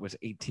 I thought, was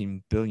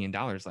 $18 billion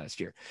last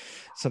year,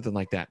 something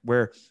like that,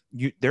 where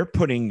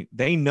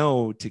they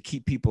know to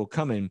keep people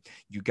coming,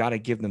 you got to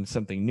give them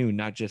something new,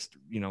 not just,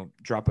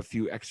 drop a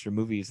few extra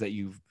movies that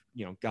you've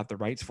got the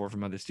rights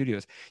from other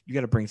studios. You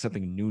got to bring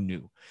something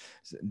new.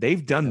 So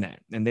they've done that,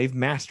 and they've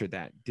mastered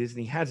that.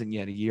 Disney hasn't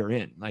yet, a year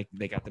in. Like,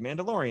 they got The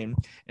Mandalorian,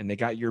 and they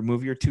got your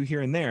movie or two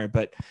here and there,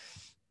 but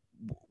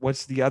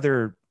what's the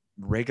other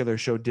regular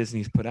show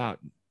Disney's put out?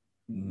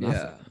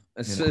 Nothing.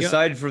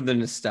 Aside from the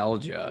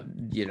nostalgia,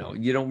 you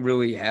don't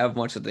really have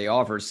much that they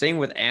offer. Same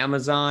with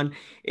Amazon,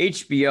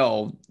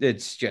 HBO.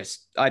 It's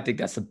just, I think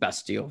that's the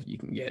best deal you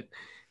can get.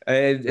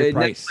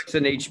 Netflix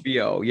and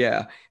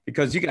HBO,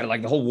 because you got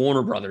like the whole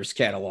Warner Brothers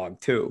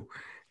catalog too,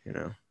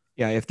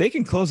 if they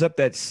can close up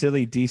that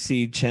silly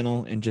DC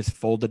channel and just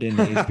fold it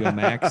into HBO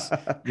Max,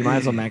 you might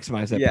as well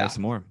maximize that price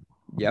more.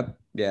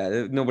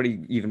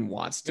 Nobody even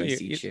wants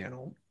DC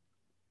channel.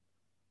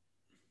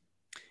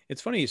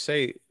 It's funny you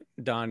say,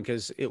 Don,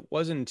 because it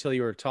wasn't until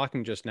you were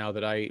talking just now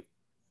that I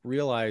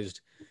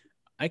realized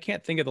I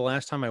can't think of the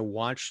last time I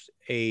watched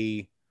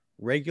a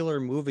regular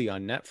movie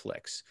on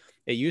Netflix.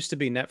 It used to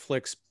be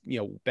Netflix,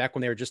 back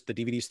when they were just the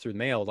DVDs through the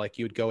mail, like,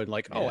 you'd go and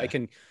like, I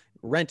can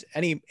rent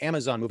any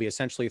Amazon movie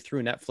essentially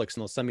through Netflix,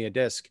 and they'll send me a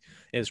disc.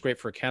 And it's great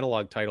for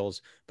catalog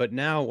titles. But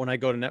now when I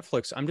go to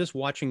Netflix, I'm just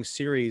watching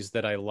series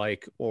that I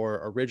like,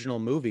 or original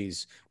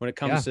movies. When it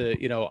comes to,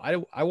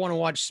 I want to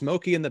watch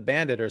Smokey and the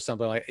Bandit or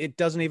something, like, it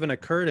doesn't even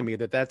occur to me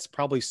that that's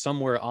probably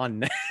somewhere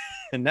on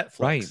and Netflix.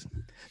 Right.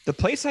 The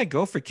place I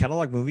go for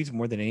catalog movies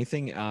more than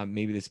anything,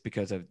 maybe it's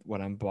because of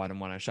what I'm bought and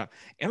what I shop.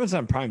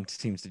 Amazon Prime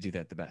seems to do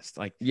that the best.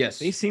 Like, Yes,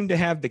 they seem to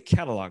have the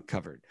catalog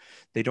covered.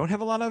 They don't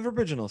have a lot of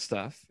original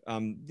stuff.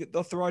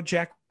 They'll throw a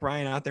Jack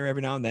Bryan out there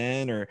every now and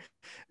then, or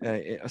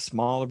a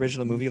small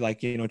original movie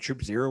like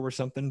Troop Zero or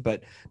something,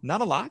 but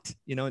not a lot.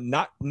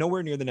 Not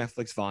nowhere near the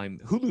Netflix volume.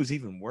 Hulu's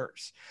even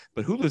worse,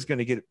 but Hulu's going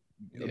to get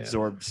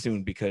absorbed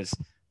soon because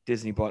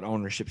Disney bought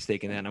ownership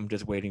stake in that. And I'm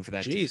just waiting for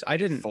that. Jeez, I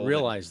didn't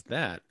realize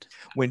that.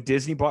 When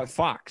Disney bought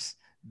Fox,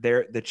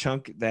 the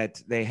chunk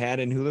that they had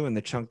in Hulu and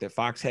the chunk that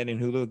Fox had in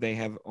Hulu, they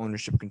have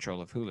ownership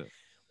control of Hulu.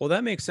 Well,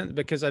 that makes sense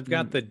because I've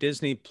got the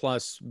Disney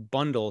Plus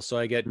bundle, so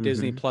I get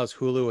Disney Plus,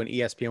 Hulu, and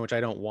ESPN, which I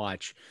don't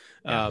watch.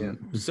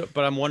 So,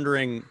 but I'm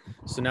wondering,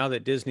 so now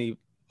that Disney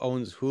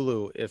owns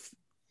Hulu,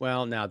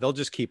 now they'll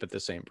just keep it the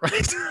same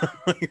price.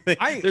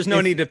 There's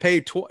no need to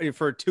pay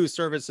for two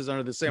services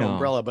under the same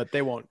umbrella, but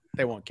they won't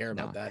care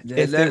about that.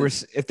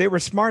 If they were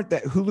smart,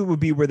 that Hulu would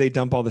be where they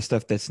dump all the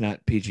stuff that's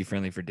not PG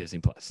friendly for Disney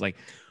Plus. Like,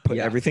 put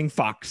everything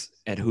Fox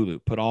at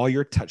Hulu. Put all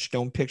your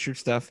Touchstone picture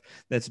stuff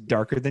that's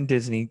darker than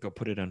Disney. Go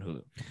put it on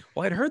Hulu.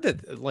 Well, I'd heard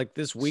that like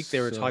this week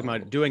they were talking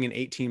about doing an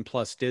 18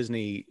 plus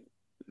Disney,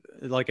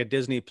 like a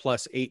Disney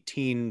Plus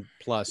 18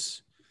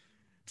 plus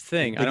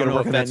thing. I don't know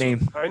if that's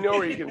name. I know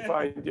where you can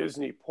find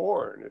Disney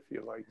porn if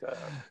you like that.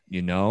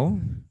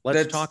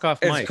 Let's talk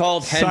off mic. It's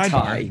called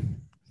hentai.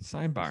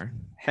 Sidebar.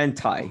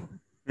 Hentai.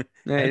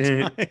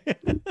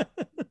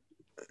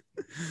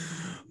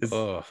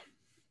 Oh.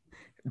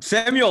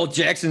 Samuel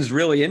Jackson's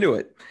really into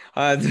it.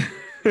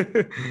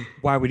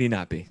 Why would he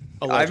not be?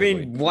 Allegedly. I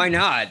mean, why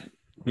not?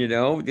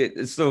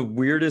 It's the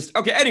weirdest.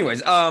 Okay,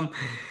 anyways,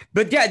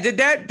 but yeah,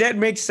 that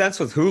makes sense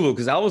with Hulu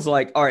because I was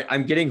like, all right,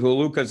 I'm getting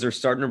Hulu because they're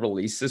starting to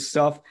release this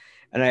stuff,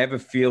 and I have a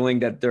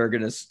feeling that they're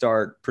gonna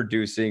start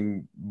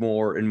producing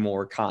more and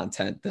more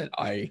content that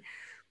I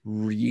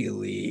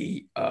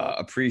really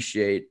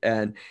appreciate.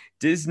 And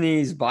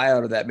Disney's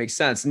buyout of that makes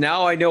sense.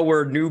 Now I know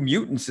where New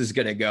Mutants is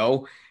gonna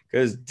go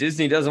because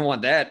Disney doesn't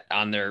want that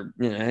on their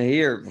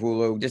here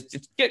Hulu.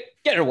 Just get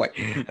it away.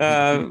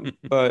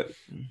 But.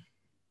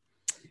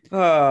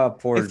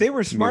 If they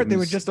were smart, they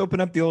would just open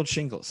up the old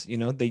shingles.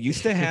 They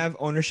used to have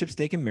ownership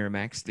stake in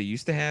Miramax. They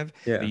used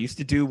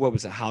to do what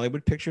was it,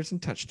 Hollywood Pictures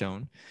and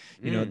Touchstone.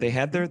 They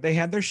had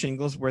their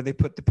shingles where they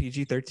put the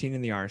PG-13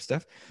 and the R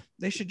stuff.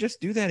 They should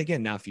just do that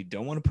again. Now, if you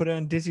don't want to put it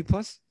on Disney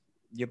Plus,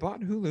 you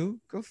bought Hulu,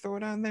 go throw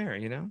it on there.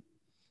 I'm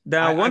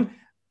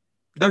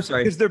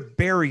sorry, because they're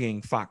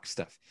burying Fox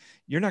stuff.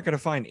 You're not going to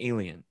find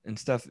Alien and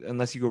stuff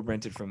unless you go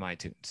rent it from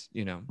iTunes.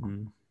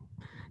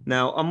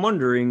 Now, I'm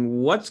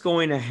wondering what's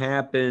going to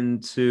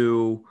happen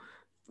to.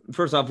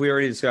 First off, we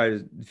already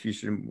decided the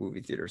future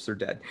movie theaters are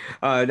dead.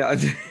 I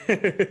just think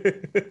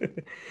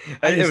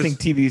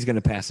TV is going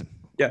to pass them.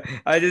 Yeah,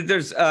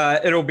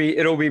 it'll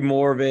be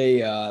more of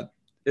a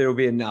it'll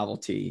be a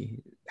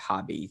novelty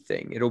hobby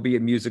thing. It'll be a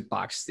music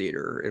box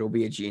theater. It'll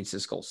be a Gene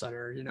Siskel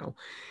Center.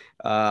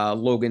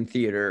 Logan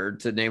Theater,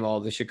 to name all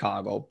the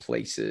Chicago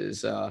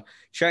places.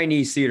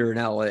 Chinese Theater in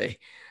LA.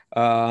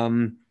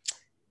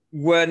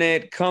 When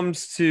it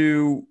comes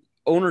to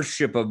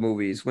ownership of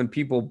movies, when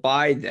people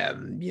buy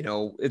them,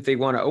 if they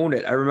want to own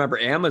it, I remember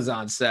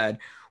Amazon said,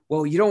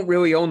 well, you don't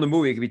really own the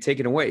movie. It can be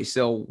taken away.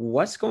 So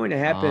what's going to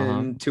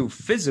happen to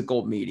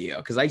physical media?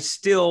 Because I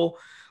still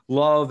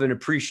love and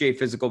appreciate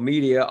physical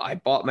media. I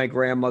bought my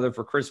grandmother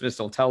for Christmas,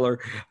 don't tell her,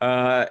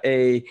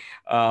 a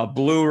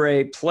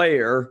Blu-ray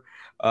player.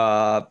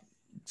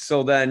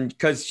 So then,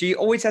 because she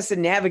always has to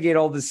navigate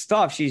all this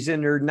stuff. She's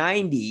in her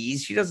 90s.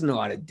 She doesn't know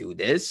how to do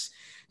this.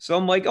 So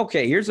I'm like,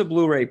 okay, here's a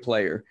Blu-ray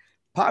player.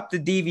 Pop the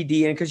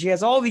DVD in because she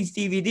has all these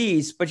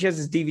DVDs, but she has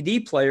this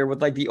DVD player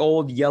with like the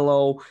old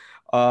yellow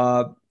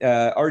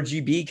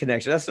RGB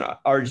connection. That's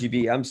not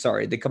RGB. I'm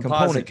sorry. The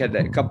composite.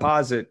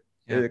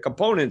 The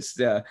components,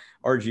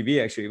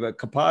 RGB actually, but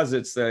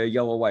composites,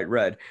 yellow, white,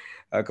 red.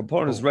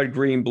 Components, red,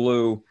 green,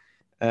 blue.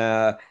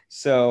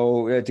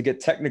 So to get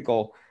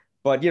technical.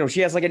 But, she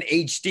has like an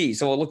HD,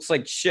 so it looks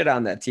like shit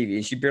on that TV,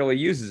 and she barely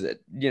uses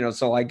it.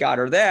 So I got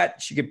her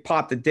that. She could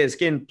pop the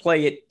disc in,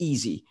 play it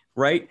easy,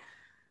 right?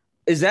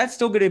 Is that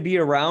still going to be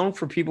around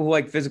for people who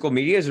like physical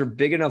media? Is there a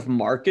big enough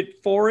market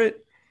for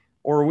it?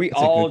 Or are we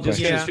all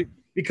just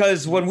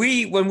because when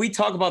we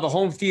talk about the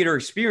home theater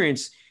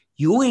experience,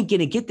 you ain't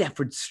going to get that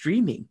for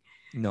streaming.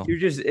 No,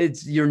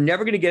 you're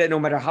never going to get it no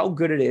matter how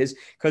good it is,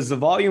 because the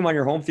volume on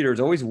your home theater is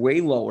always way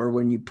lower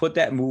when you put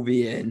that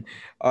movie in,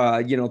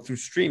 through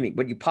streaming.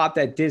 But you pop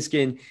that disc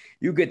in,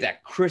 you get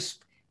that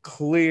crisp,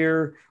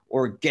 clear,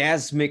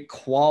 orgasmic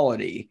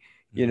quality,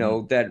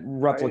 that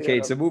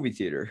replicates a movie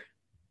theater.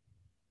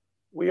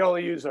 We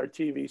only use our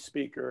TV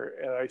speaker,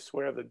 and I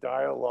swear the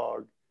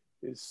dialogue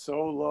is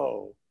so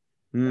low,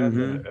 and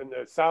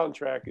the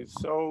soundtrack is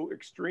so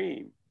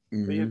extreme.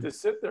 So you have to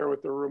sit there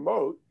with the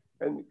remote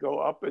and go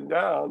up and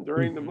down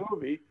during the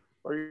movie,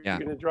 or you're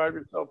going to drive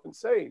yourself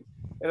insane.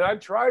 And I've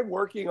tried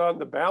working on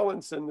the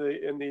balance in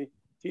the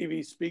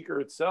TV speaker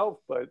itself,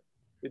 but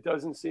it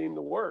doesn't seem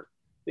to work.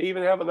 They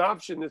even have an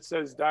option that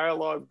says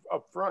dialogue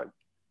up front.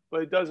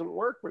 but it doesn't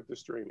work with the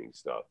streaming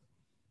stuff.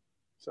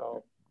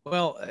 So,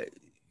 well, a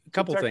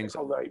couple things.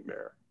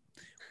 Nightmare.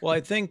 Well, I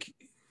think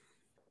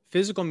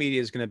physical media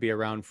is going to be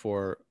around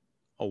for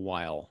a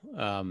while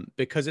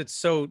because it's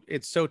so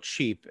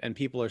cheap and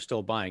people are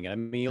still buying it. I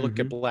mean, you look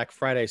at Black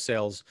Friday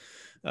sales,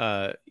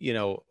 you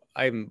know,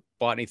 I haven't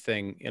bought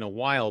anything in a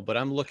while, but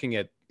I'm looking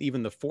at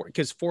even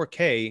because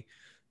 4K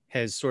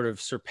has sort of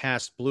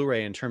surpassed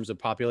Blu-ray in terms of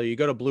popularity. You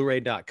go to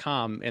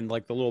Blu-ray.com and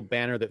like the little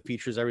banner that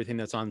features everything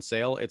that's on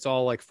sale, it's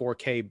all like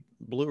 4K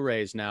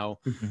Blu-rays now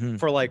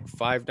for like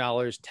 $5,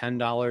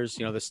 $10.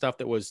 You know, the stuff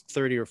that was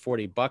 30 or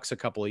 40 bucks a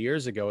couple of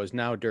years ago is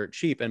now dirt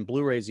cheap, and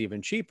Blu-ray's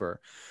even cheaper.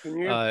 Can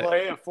you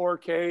play a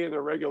 4K in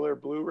a regular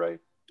Blu-ray?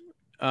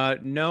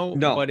 No,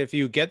 but if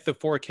you get the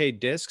 4K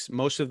discs,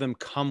 most of them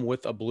come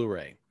with a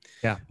Blu-ray.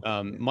 Yeah.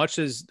 Much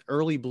as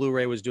early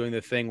Blu-ray was doing the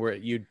thing where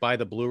you'd buy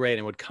the Blu-ray and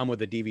it would come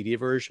with a DVD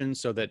version,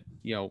 so that,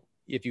 you know,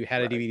 if you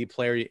had a DVD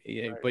player,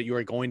 but you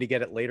were going to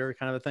get it later,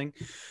 kind of a thing.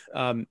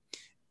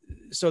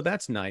 So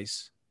that's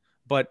nice.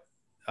 But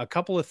a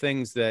couple of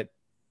things that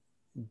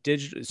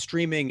digital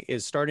streaming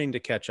is starting to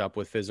catch up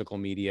with physical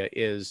media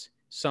is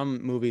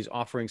some movies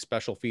offering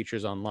special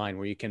features online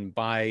where you can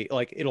buy,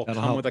 like it'll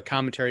come with a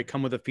commentary,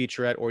 come with a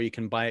featurette, or you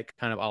can buy it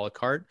kind of a la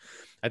carte.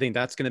 I think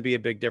that's going to be a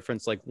big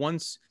difference. Like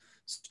once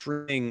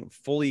streaming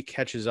fully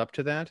catches up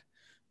to that,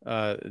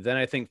 then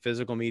I think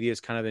physical media is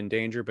kind of in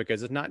danger,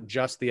 because it's not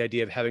just the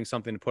idea of having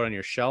something to put on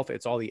your shelf.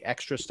 It's all the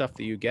extra stuff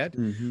that you get,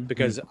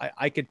 because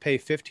I could pay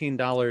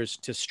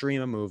 $15 to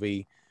stream a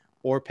movie,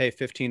 or pay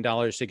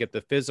 $15 to get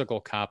the physical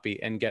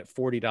copy and get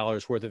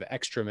 $40 worth of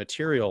extra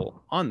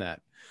material on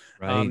that.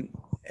 Right.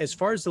 As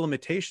far as the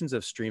limitations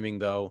of streaming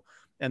though,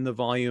 and the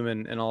volume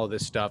and all of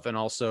this stuff, and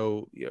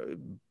also, you know,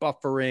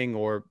 buffering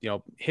or, you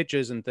know,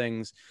 hitches and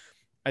things,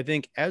 I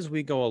think as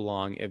we go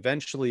along,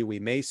 eventually we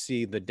may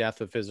see the death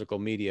of physical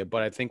media,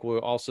 but I think we'll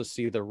also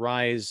see the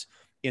rise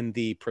in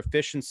the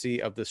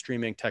proficiency of the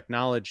streaming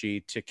technology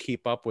to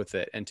keep up with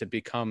it and to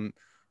become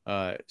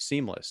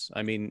seamless.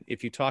 I mean,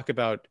 if you talk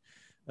about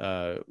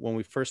when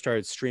we first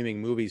started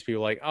streaming movies,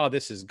 people were like, oh,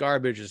 this is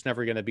garbage, it's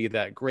never going to be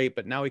that great.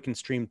 But now we can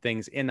stream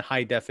things in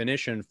high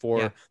definition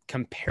for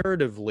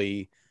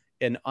comparatively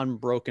an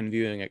unbroken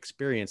viewing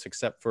experience,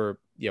 except for,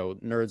 you know,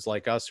 nerds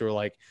like us who are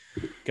like,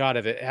 God,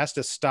 if it has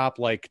to stop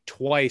like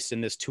twice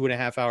in this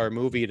 2.5 hour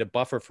movie to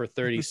buffer for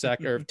 30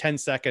 seconds or 10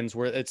 seconds,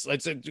 where it's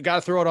you got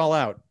to throw it all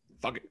out.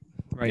 Fuck it.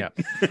 Right.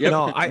 Yeah. You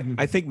know,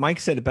 I think Mike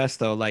said it best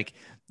though. Like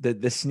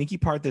the sneaky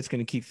part that's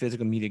going to keep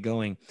physical media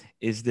going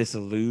is this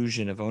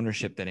illusion of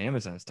ownership that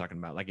Amazon is talking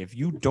about. Like if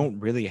you don't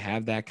really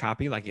have that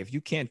copy, like if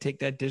you can't take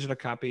that digital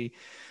copy,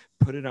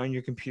 put it on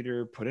your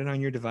computer, put it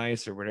on your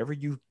device, or wherever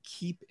you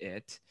keep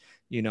it,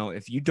 you know,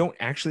 if you don't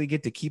actually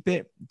get to keep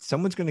it,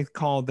 someone's going to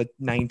call the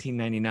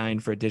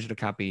 $19.99 for a digital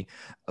copy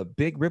a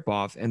big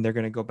ripoff, and they're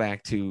going to go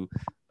back to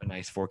a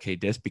nice 4K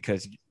disc,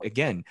 because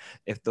again,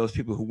 if those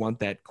people who want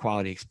that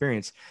quality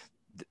experience,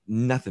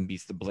 nothing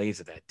beats the blaze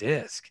of that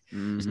disc.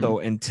 So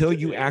until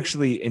you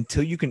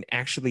can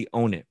actually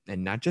own it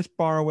and not just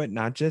borrow it,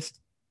 not just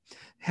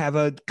have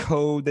a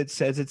code that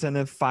says it's in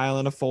a file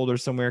in a folder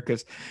somewhere,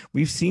 because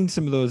we've seen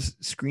some of those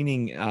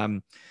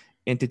screening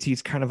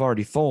entities kind of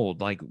already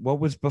fold. Like what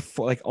was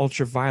before, like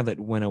Ultraviolet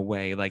went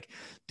away. Like,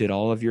 did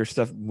all of your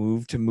stuff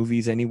move to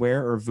Movies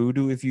Anywhere or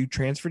Vudu if you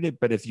transferred it?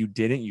 But if you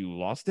didn't, you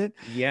lost it.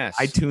 Yes.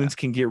 iTunes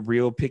can get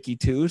real picky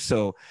too.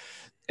 So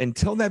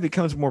until that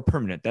becomes more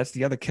permanent, that's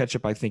the other catch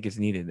up I think is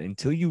needed.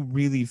 Until you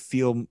really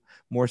feel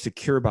more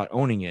secure about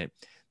owning it,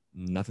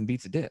 nothing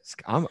beats a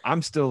disc.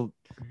 I'm still,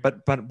 but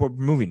we're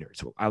movie nerds.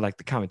 So I like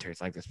the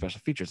commentaries, I like the special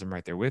features. I'm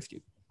right there with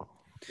you.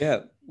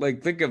 Yeah,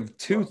 like think of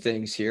two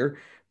things here.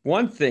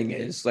 One thing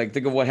is, like,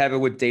 think of what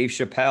happened with Dave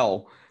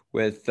Chappelle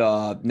with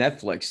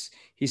Netflix.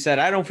 He said,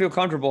 I don't feel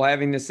comfortable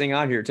having this thing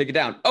on here. Take it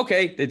down.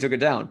 Okay, they took it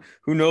down.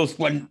 Who knows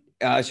when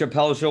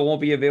Chappelle's show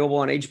won't be available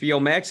on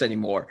HBO Max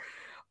anymore.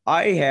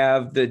 I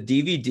have the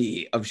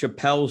DVD of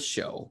Chappelle's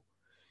show.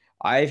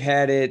 I've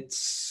had it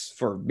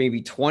for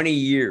maybe 20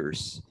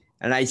 years,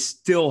 and I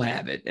still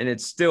have it, and it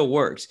still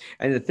works.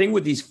 And the thing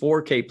with these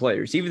 4K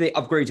players, even they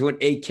upgrade to an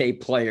 8K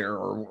player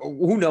or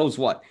who knows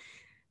what,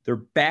 they're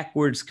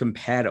backwards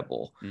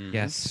compatible.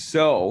 Yes.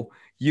 So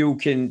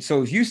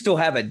if you still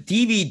have a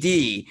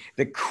DVD,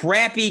 the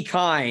crappy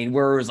kind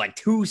where it was like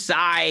two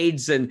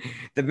sides and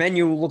the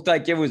menu looked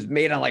like it was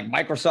made on like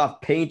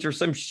Microsoft Paint or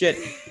some shit,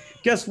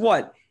 guess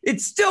what?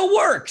 It still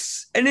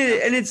works, and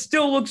it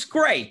still looks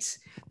great.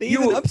 They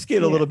even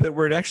upscale a little bit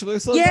where it actually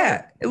looks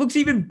better. It looks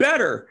even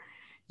better.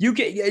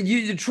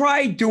 You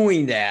try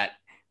doing that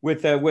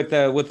with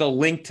a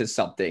link to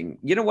something.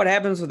 You know what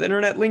happens with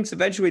internet links?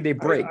 Eventually they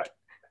break.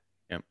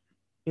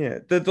 Yeah,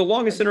 the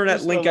longest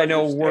internet link I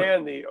know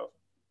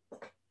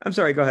I'm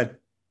sorry, go ahead.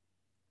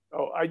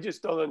 Oh, I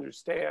just don't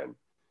understand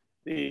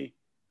the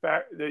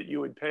fact that you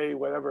would pay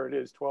whatever it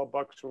is, $12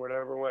 or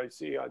whatever, when I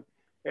see on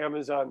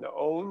Amazon to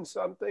own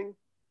something,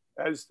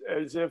 as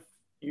if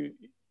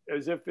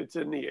it's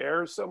in the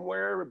air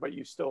somewhere, but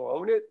you still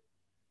own it.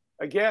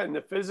 Again,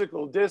 the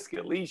physical disc,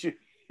 at least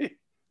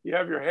you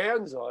have your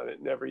hands on it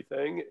and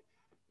everything.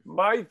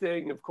 my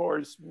thing, of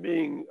course,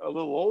 being a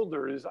little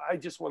older, is I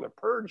just want to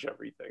purge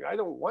everything. I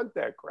don't want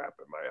that crap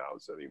in my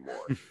house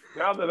anymore.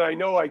 Now that I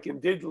know I can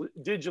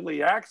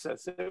digitally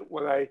access it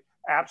when I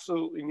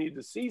absolutely need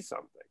to see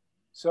something.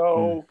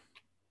 So,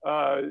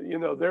 you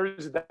know,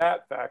 there's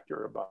that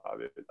factor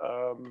about it.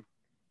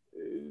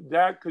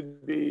 That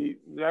could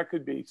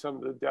be some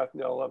of the death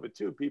knell of it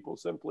too. People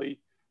simply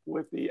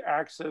with the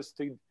access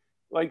to,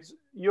 like,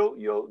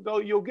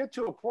 you'll get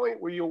to a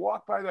point where you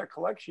walk by that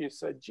collection, you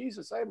said,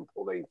 Jesus, I haven't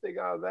pulled anything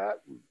out of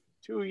that in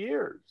 2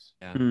 years.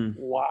 Yeah.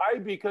 Why?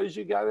 Because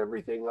you got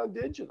everything on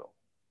digital.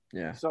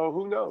 Yeah. So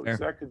who knows? Fair.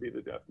 That could be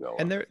the death knell.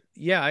 And there,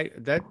 yeah,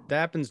 that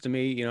happens to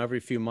me, you know, every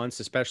few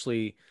months,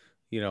 especially,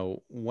 you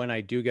know, when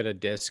I do get a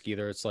disc,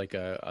 either it's like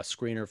a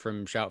screener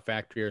from Shout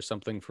Factory or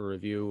something for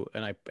review,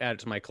 and I add it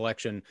to my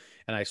collection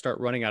and I start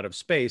running out of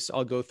space,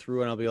 I'll go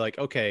through and I'll be like,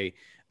 okay,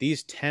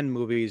 these 10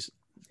 movies,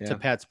 to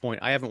Pat's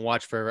point, I haven't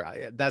watched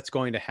forever. That's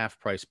going to half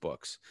price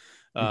books.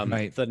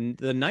 Right.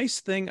 The nice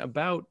thing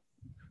about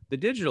the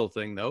digital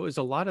thing, though, is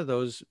a lot of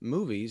those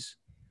movies,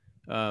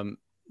 not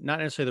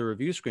necessarily the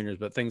review screeners,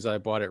 but things I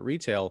bought at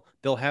retail,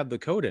 they'll have the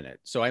code in it.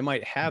 So I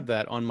might have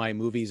that on my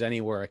Movies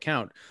Anywhere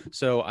account.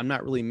 So I'm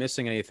not really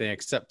missing anything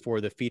except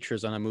for the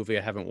features on a movie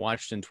I haven't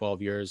watched in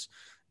 12 years.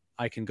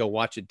 I can go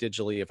watch it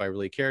digitally if I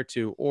really care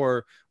to,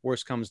 or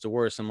worst comes to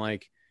worst, I'm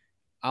like,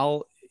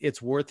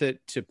 it's worth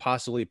it to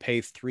possibly pay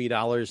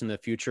 $3 in the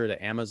future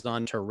to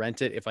Amazon to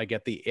rent it if I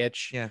get the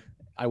itch. Yeah.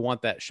 I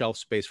want that shelf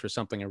space for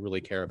something I really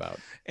care about.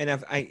 And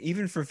if I,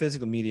 even for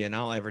physical media, and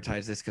I'll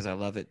advertise this because I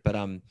love it, but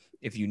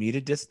if you need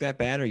a disc that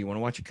bad or you want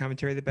to watch a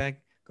commentary that bad,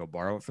 go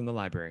borrow it from the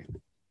library.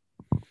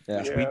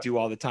 Yeah. Which we do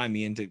all the time.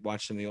 Me and to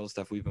watch some of the old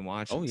stuff we've been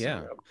watching. Oh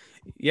yeah.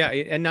 Yeah.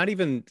 And not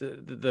even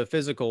the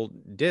physical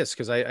disc,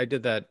 because I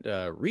did that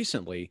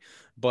recently,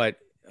 but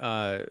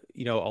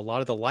you know, a lot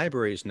of the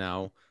libraries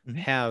now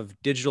have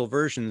digital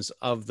versions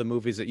of the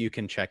movies that you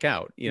can check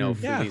out, you know,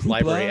 through these Hoopla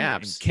library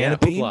apps.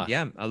 Canopy. Hoopla.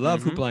 Yeah, I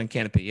love Hoopla and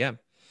Canopy. Yeah.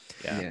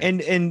 Yeah.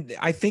 And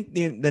I think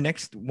the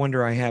next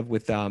wonder I have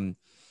with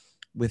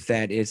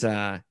that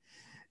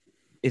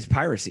is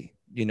piracy.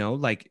 You know,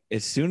 like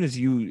as soon as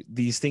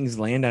these things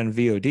land on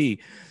VOD,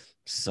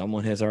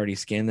 someone has already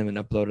scanned them and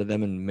uploaded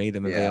them and made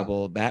them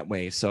available that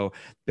way. So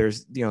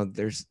there's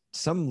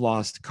some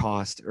lost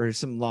cost or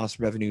some lost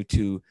revenue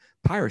to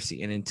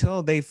piracy. And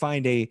until they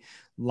find a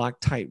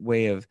Loctite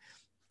way of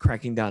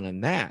cracking down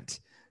on that,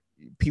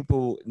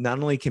 people, not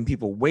only can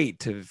people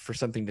wait for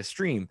something to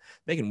stream,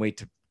 they can wait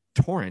to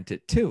torrent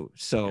it too.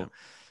 So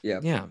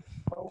yeah.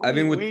 I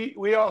mean,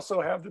 we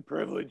also have the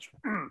privilege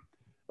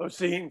of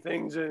seeing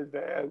things in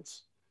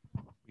advance.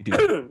 We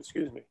do.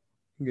 Excuse me.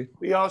 Good.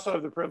 We also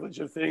have the privilege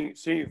of seeing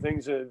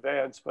things in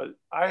advance, but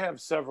I have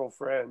several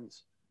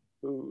friends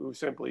who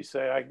simply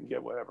say I can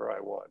get whatever I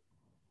want,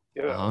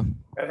 you know,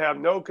 and have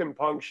no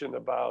compunction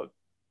about,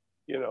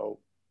 you know,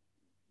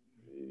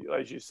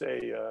 as you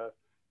say,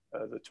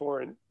 the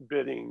torrent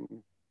bidding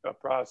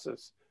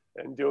process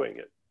and doing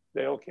it.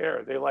 They don't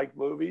care. They like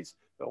movies.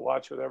 They'll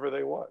watch whatever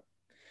they want.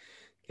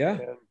 Yeah.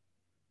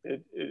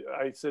 And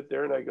I sit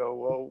there and I go,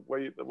 well,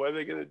 what are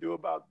they going to do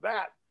about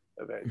that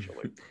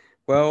eventually?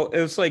 Well,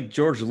 it was like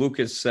George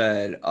Lucas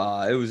said,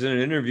 it was in an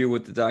interview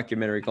with the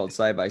documentary called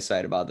Side by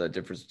Side about the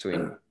difference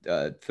between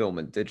film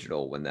and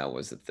digital when that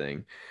was the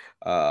thing.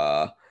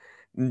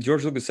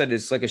 George Lucas said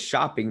it's like a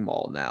shopping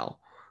mall now.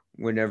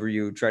 Whenever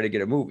you try to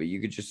get a movie,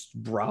 you could just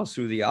browse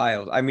through the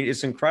aisles. I mean,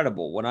 it's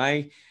incredible. When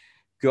I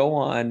go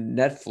on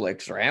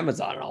Netflix or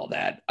Amazon and all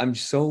that, I'm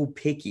so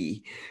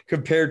picky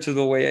compared to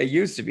the way I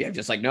used to be. I'm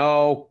just like,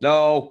 no.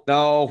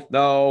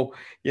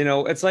 You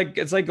know, it's like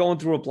going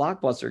through a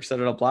Blockbuster,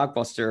 except at a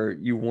Blockbuster,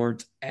 you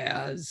weren't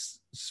as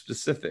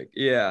specific.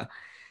 Yeah.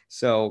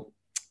 So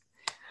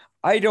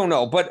I don't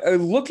know, but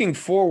looking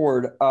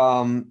forward,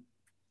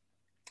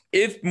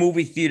 if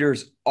movie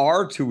theaters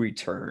are to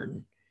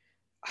return,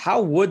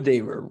 how would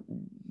they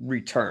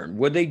return?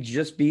 Would they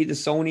just be the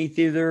Sony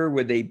theater?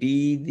 Would they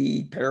be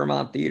the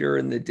Paramount theater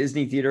and the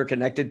Disney theater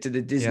connected to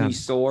the Disney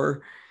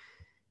store?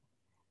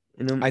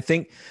 You know, I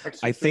think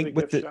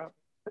with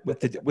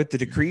the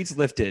decrees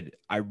lifted,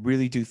 I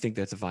really do think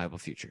that's a viable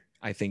future.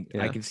 I think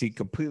I can see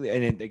completely,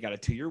 and they got a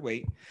 2-year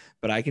wait,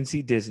 but I can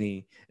see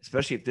Disney,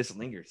 especially if this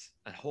lingers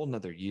a whole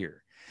nother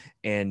year,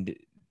 and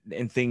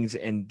things,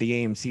 and the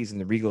AMCs and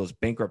the Regals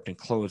bankrupt and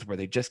close where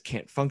they just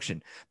can't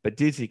function. But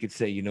Disney could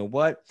say, you know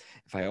what,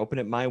 if I open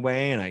it my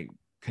way and I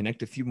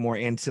connect a few more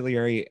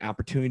ancillary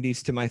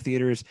opportunities to my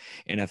theaters,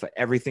 and if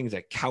everything's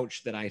a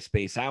couch that I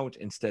space out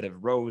instead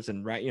of rows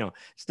and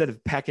instead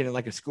of packing it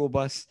like a school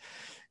bus,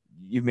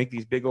 you make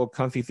these big old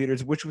comfy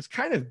theaters, which was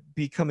kind of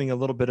becoming a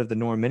little bit of the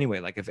norm anyway.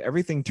 Like if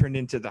everything turned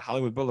into the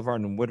Hollywood Boulevard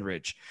and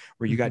Woodridge,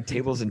 where you got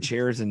tables and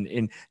chairs and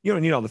you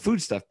don't need all the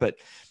food stuff, but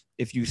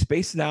if you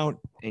space it out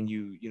and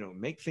you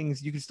make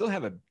things, you can still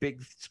have a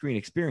big screen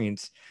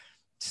experience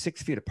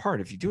 6 feet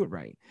apart if you do it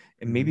right.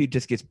 And maybe it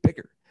just gets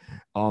bigger.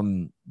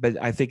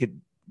 But I think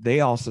they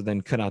also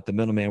then cut out the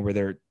middleman where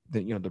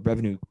the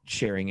revenue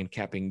sharing and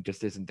capping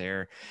just isn't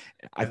there.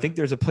 I think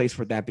there's a place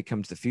where that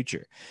becomes the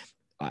future.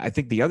 I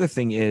think the other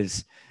thing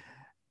is,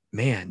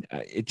 man,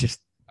 it just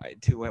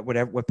to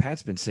what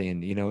Pat's been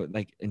saying,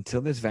 like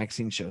until this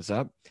vaccine shows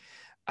up,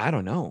 I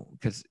don't know,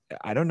 because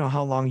I don't know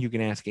how long you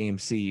can ask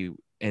AMC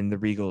and the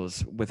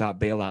Regals without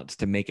bailouts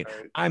to make it.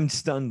 Right. I'm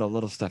stunned the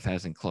little stuff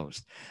hasn't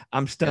closed.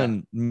 I'm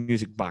stunned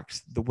Music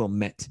Box, the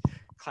Wilmette,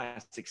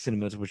 Classic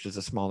Cinemas, which is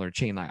a smaller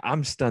chain. Like,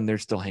 I'm stunned they're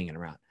still hanging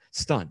around.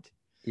 Stunned.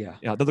 Yeah.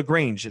 The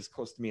LaGrange is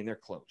close to me and they're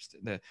closed.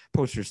 The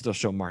posters still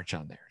show March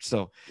on there.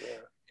 So,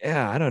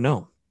 yeah, I don't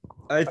know.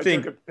 I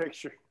took a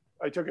picture.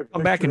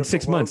 I'm back in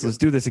 6 months. Let's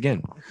do this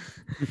again.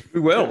 We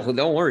will.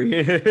 Don't worry.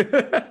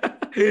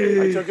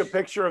 I took a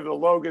picture of the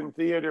Logan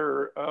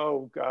Theater.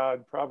 Oh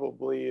God,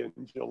 probably in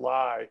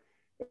July,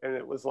 and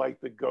it was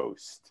like the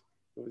ghost.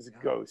 It was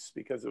a ghost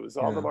because it was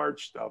all the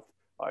March stuff.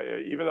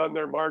 Even on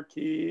their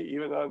marquee,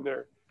 even on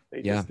their,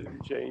 they just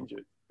didn't change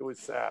it. It was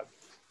sad.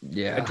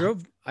 Yeah.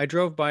 I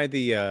drove by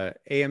the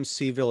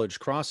AMC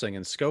Village Crossing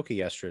in Skokie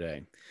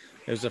yesterday.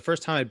 It was the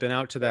first time I'd been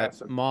out to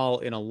that mall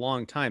in a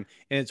long time.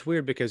 And it's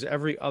weird because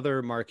every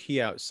other marquee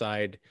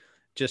outside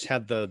just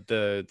had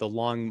the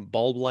long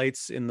bulb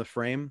lights in the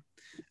frame.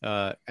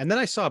 And then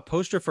I saw a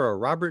poster for a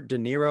Robert De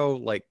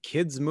Niro like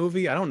kids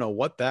movie. I don't know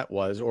what that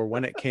was or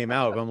when it came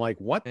out. But I'm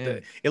like, what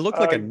the? It looked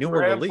like a newer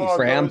release.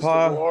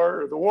 Grandpa,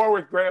 the war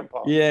with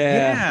Grandpa.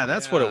 Yeah,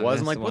 that's what it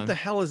was. I'm like, what the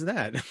hell is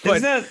that?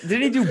 But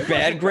didn't he do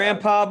Bad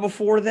Grandpa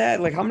before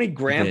that? Like, how many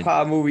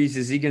Grandpa movies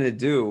is he gonna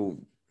do?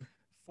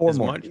 As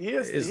long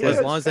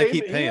as they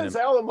keep paying him. He has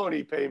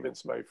alimony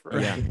payments, my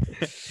friend. Yeah.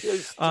 He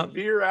has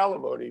severe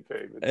alimony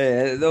payments.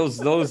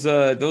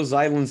 Those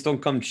islands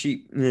don't come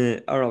cheap. I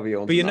don't know if he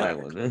owns an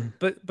island.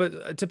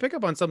 But to pick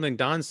up on something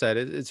Don said,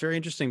 it's very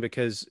interesting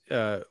because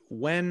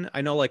when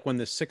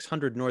the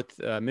 600 North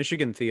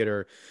Michigan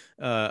Theater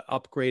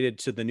upgraded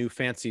to the new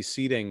fancy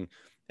seating,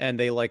 and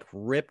they like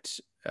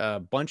ripped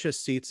a bunch of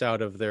seats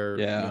out of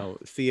their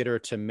theater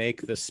to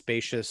make the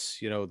spacious,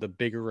 the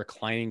bigger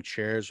reclining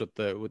chairs so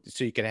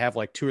you could have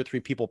like 2 or 3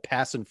 people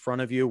pass in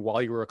front of you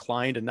while you were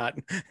reclined and not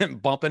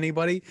bump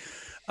anybody.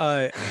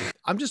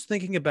 I'm just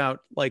thinking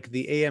about like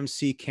the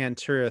AMC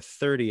Cantura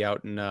 30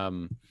 out in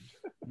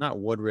not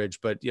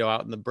Woodridge, but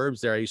out in the burbs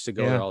there. I used to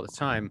go there all the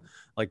time,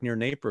 like near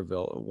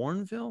Naperville,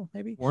 Warrenville,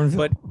 maybe.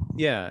 But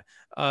it's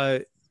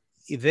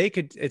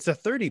a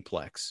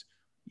 30-plex.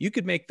 You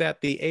could make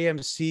that the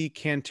AMC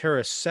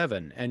Cantura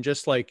 7 and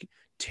just like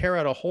tear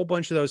out a whole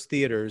bunch of those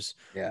theaters,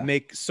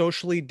 make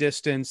socially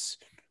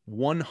distanced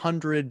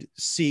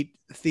 100-seat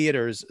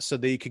theaters so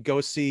that you could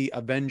go see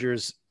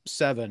Avengers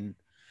 7.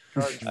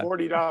 Charge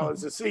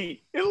 $40 a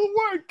seat. It'll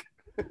work.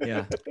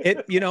 Yeah,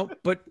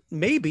 but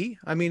maybe,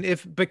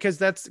 because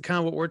that's kind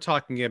of what we're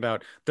talking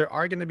about. There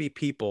are going to be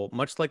people,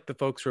 much like the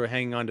folks who are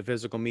hanging on to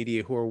physical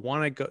media, who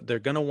they're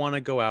going to want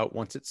to go out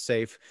once it's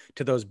safe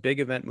to those big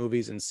event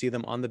movies and see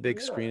them on the big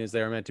screen as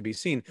they are meant to be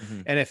seen.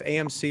 Mm-hmm. And if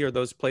AMC or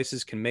those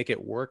places can make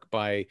it work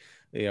by,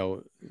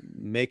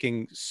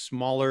 making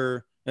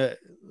smaller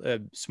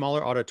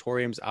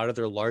auditoriums out of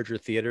their larger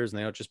theaters, and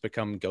they don't just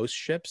become ghost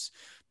ships,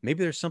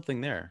 maybe there's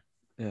something there.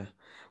 Yeah.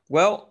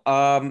 Well,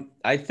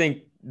 I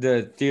think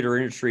the theater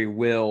industry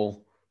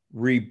will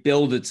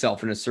rebuild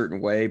itself in a certain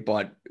way,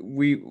 but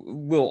we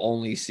will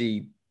only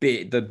see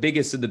the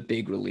biggest of the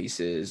big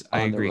releases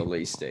on the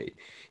release date.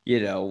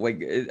 Like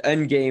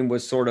Endgame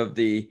was sort of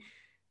the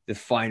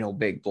final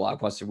big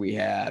blockbuster we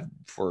had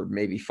for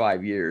maybe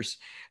 5 years.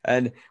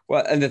 And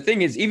the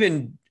thing is,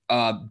 even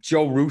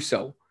Joe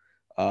Russo,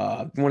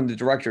 one of the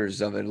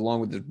directors of it,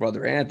 along with his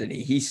brother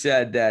Anthony, he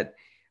said that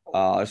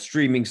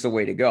streaming's the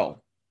way to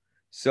go.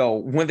 So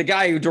when the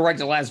guy who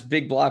directed the last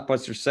big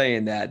blockbuster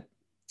saying that,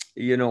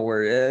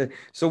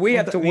 so we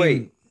have to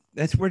wait.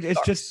 That's where it's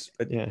just,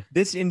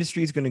 this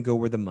industry is going to go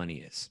where the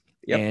money is.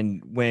 Yep.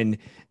 And when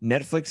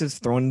Netflix is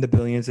throwing the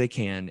billions they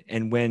can,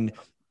 and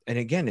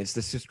again, it's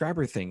the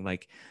subscriber thing.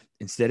 Like,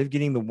 instead of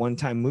getting the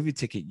one-time movie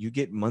ticket, you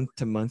get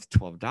month-to-month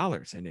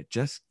 $12, and it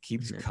just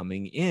keeps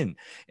coming in.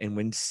 And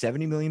when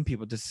 70 million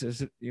people just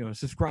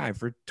subscribe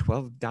for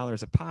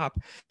 $12 a pop,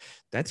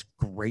 that's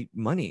great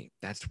money.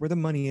 That's where the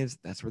money is.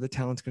 That's where the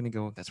talent's going to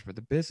go. That's where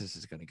the business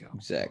is going to go.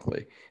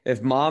 Exactly. If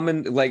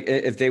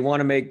if they want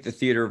to make the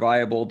theater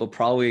viable, they'll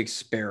probably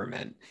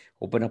experiment.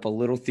 Open up a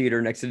little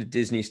theater next to the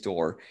Disney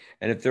store.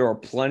 And if there are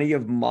plenty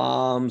of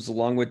moms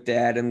along with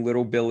dad and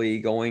little Billy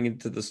going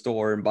into the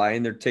store and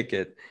buying their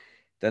ticket,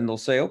 then they'll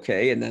say,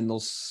 okay. And then they'll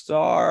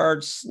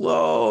start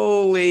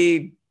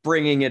slowly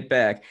bringing it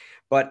back.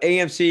 But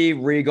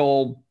AMC,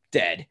 Regal,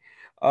 dead.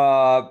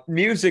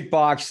 Music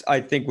Box, I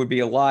think, would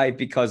be alive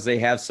because they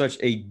have such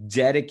a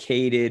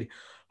dedicated,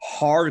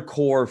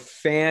 hardcore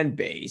fan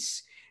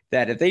base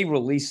that if they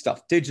release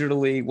stuff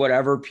digitally,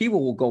 whatever,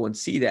 people will go and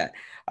see that.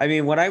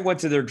 When I went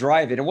to their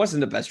drive-in, it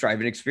wasn't the best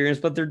drive-in experience,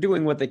 but they're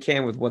doing what they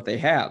can with what they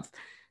have.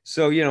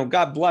 So,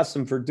 God bless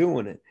them for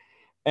doing it.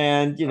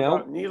 And,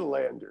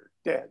 Needlander,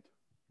 dead.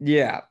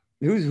 Yeah.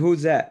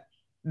 Who's that?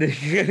 I was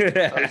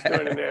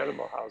doing an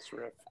Animal House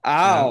riff.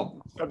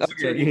 Oh.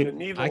 Substituting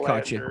the I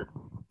caught you.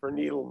 for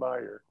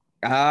Needlemeyer.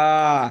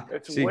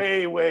 It's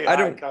way I high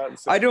don't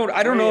concept. I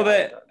don't know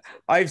that Concept.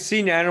 I've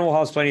seen Animal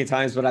House plenty of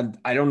times, but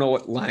I don't know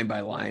what line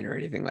by line or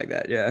anything like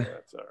that. Yeah,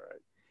 that's all right.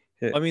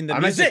 I mean, the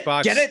music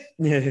box. Get it?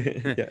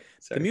 Yeah,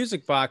 the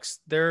music box.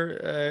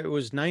 There, it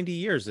was 90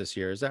 years this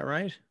year. Is that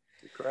right?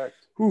 Correct.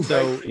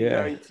 So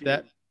yeah,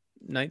 that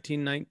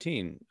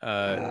 1919.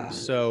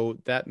 So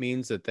that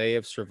means that they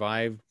have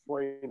survived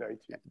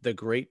 2019. the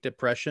Great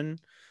Depression.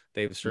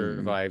 They've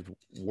survived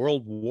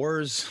world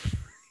wars.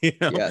 You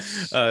know,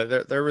 yes.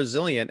 They're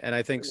resilient, and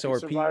I think so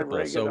are people.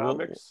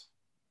 Reaganomics.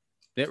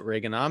 So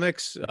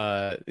Reaganomics,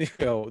 you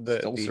know,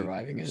 still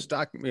surviving it.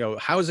 Stock, you know,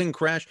 housing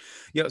crash.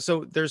 You know,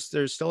 so there's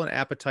still an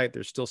appetite.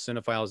 There's still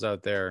cinephiles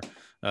out there.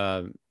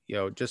 You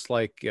know, just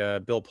like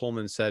Bill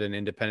Pullman said in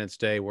Independence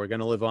Day, we're going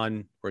to live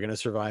on. We're going to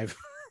survive.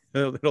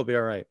 It'll be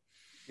all right.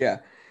 Yeah.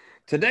 I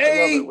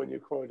Today love it when you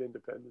quote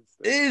Independence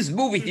Day. is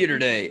movie theater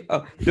day.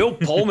 Bill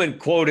Pullman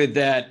quoted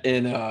that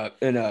in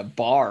a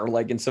bar,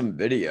 like in some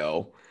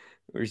video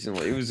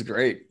recently. It was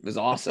great. It was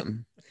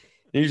awesome.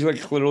 He's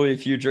like literally a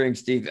few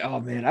drinks deep. Oh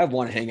man, I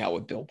want to hang out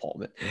with Bill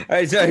Pullman.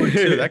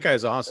 That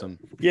guy's awesome.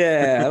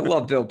 Yeah, I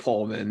love Bill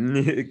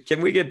Pullman.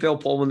 Can we get Bill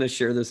Pullman to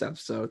share this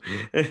episode?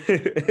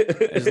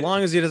 As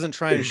long as he doesn't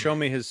try and show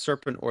me his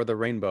serpent or the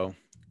rainbow.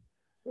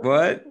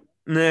 What?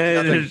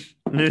 Nothing.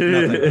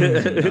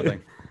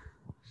 Nothing.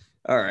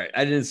 All right,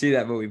 I didn't see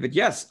that movie, but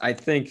yes, I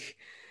think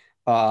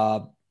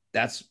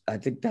that's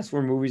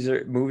where movies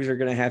are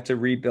going to have to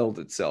rebuild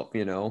itself.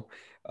 You know,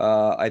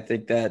 I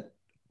think that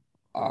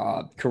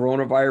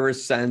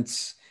coronavirus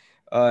sense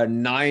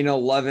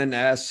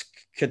 9/11-esque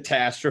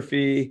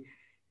catastrophe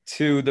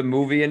to the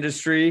movie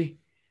industry,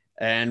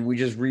 and we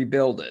just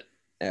rebuild it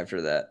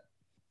after that.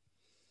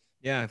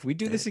 Yeah, if we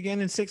do this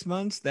again in 6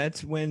 months,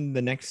 that's when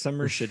the next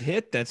summer should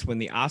hit. That's when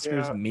the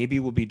Oscars maybe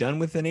will be done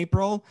with in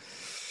April.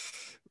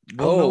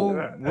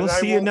 We'll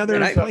see another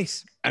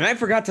place. And I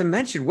forgot to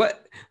mention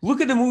look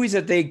at the movies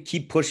that they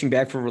keep pushing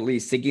back for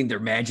release, thinking they're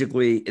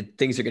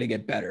things are going to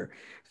get better.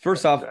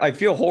 First off, I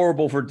feel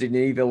horrible for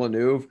Denis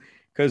Villeneuve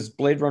because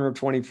Blade Runner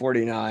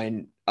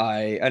 2049.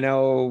 I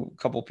know a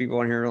couple people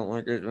on here don't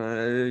like it.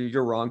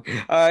 You're wrong.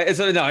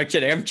 No, I'm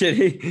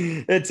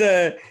kidding. It's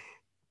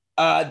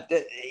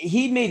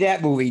he made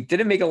that movie.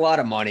 Didn't make a lot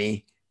of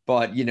money,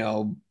 but you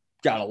know,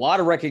 got a lot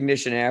of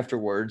recognition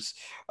afterwards.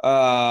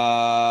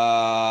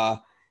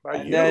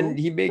 And then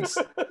he makes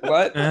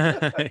what?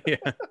 Yeah.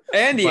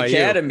 And the By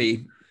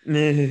Academy.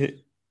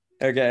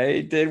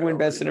 Okay, did win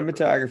Best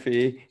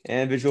Cinematography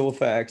and Visual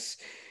Effects.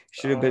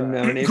 Should have been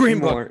nominated for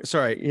more. Book.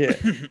 Sorry. Yeah.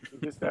 You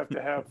just have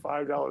to have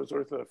 $5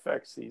 worth of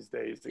effects these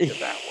days to get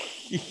that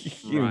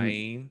one.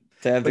 Right.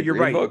 But you're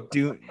right. Book.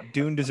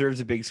 Dune deserves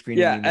a big screen.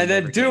 Yeah, and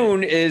then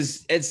Dune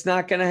it's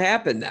not going to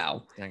happen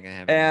now. It's not gonna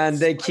happen. And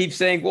they keep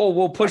saying, well,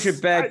 we'll push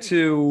it back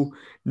to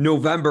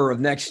November of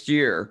next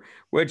year.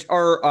 Which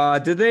are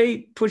did they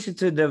push it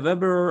to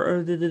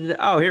November?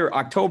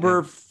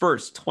 October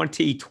 1st,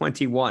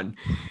 2021,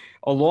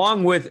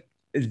 along with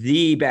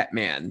The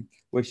Batman,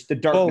 which The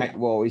Dark Knight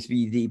will always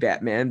be The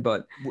Batman.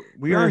 But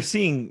we are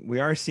seeing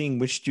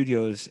which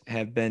studios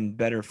have been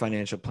better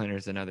financial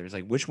planners than others.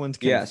 Like which ones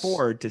can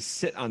afford to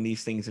sit on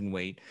these things and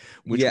wait,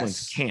 which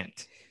ones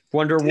can't.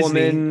 Wonder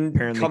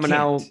Woman coming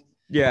out.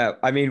 Yeah,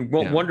 I mean,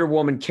 Wonder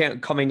Woman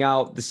coming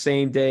out the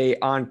same day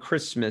on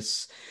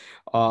Christmas.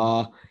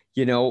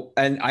 You know,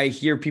 and I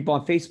hear people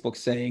on Facebook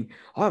saying,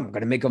 oh, I'm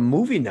going to make a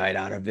movie night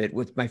out of it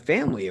with my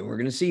family and we're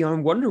going to see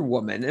on Wonder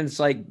Woman. And it's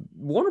like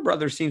Warner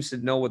Brothers seems to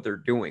know what they're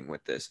doing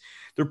with this.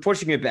 They're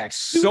pushing it back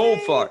so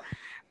far,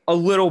 a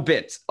little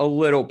bit,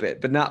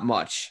 but not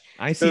much.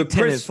 I see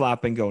Tenet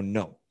flop and go,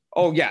 no.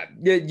 Oh, yeah,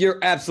 you're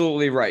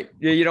absolutely right.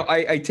 You know,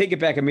 I take it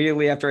back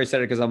immediately after I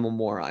said it because I'm a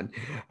moron.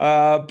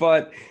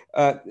 But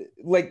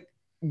like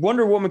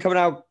Wonder Woman coming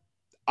out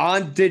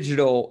on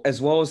digital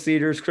as well as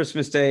theaters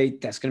Christmas Day,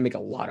 that's going to make a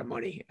lot of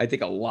money. I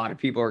think a lot of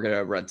people are going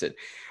to rent it.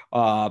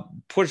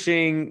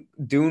 Pushing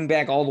Dune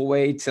back all the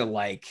way to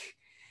like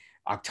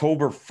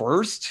October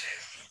 1st.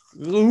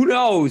 Who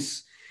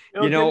knows?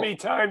 It'll give me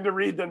time to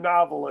read the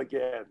novel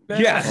again.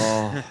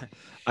 Yes.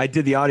 I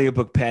did the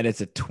audiobook, Pat.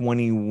 It's a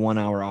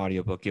 21-hour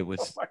audiobook. It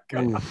was.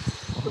 Oh my God.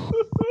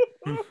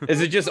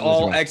 Is it just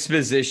all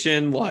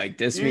exposition? Like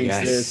this means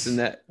this and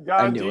that.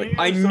 God,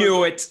 I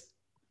knew it.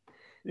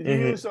 Did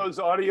you use those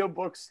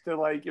audiobooks to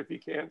like if you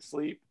can't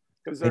sleep?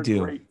 Because they're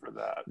great for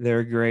that.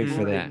 They're great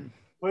for that.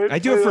 I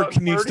do it for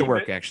commutes to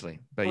work,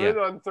 actually. But put it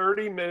on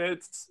 30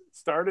 minutes,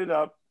 start it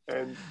up,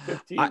 and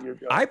 15 you're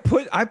done.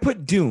 I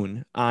put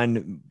Dune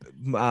on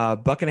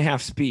 $1.50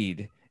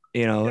 speed,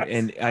 you know,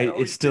 and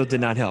it still did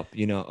not help,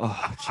 you know.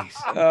 Oh, jeez.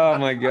 Oh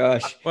my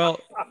gosh. Well,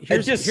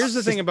 here's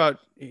the thing about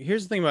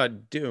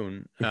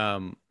Dune.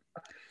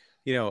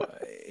 You know,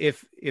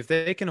 if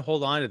they can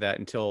hold on to that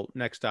until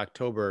next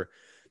October,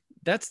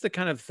 that's the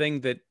kind of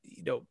thing that,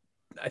 you know,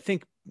 I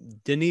think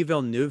Denis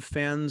Villeneuve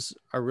fans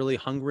are really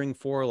hungering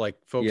for, like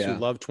folks who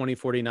love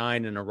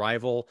 2049 and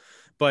Arrival.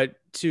 But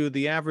to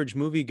the average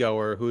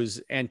moviegoer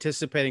who's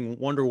anticipating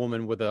Wonder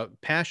Woman with a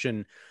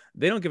passion,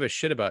 they don't give a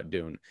shit about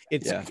Dune.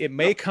 It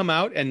may come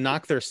out and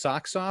knock their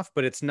socks off,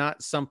 but it's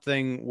not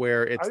something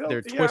where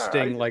they're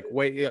twisting like,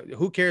 wait,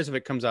 who cares if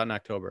it comes out in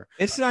October?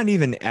 It's not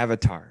even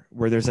Avatar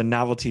where there's a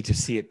novelty to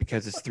see it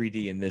because it's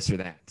 3D and this or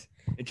that.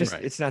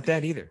 It's not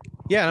that either.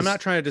 Yeah, I'm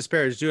not trying to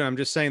disparage Dune. I'm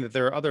just saying that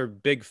there are other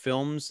big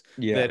films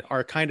that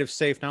are kind of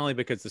safe, not only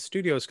because the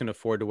studios can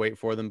afford to wait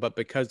for them, but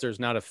because there's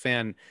not a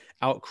fan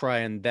outcry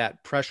and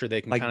that pressure,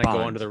 they can kind of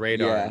go under the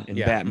radar. And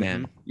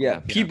Batman.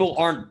 People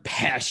aren't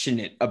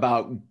passionate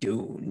about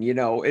Dune. You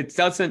know, it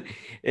doesn't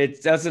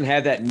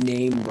have that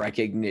name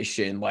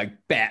recognition like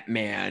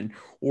Batman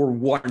or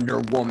Wonder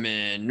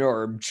Woman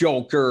or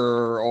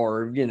Joker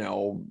or, you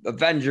know,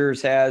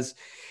 Avengers has.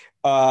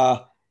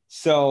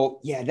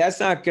 So yeah,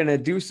 that's not gonna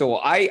do so.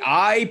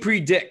 I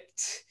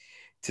predict,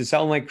 to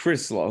sound like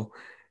Chryslo,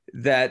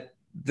 that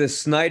the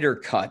Snyder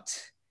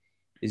cut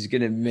is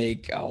gonna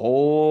make a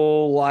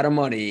whole lot of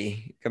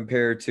money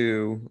compared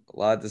to a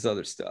lot of this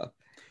other stuff.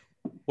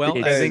 Well,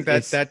 I think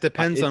that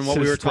depends on what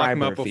we were talking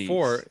about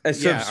before.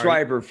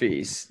 Subscriber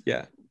fees,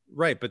 yeah.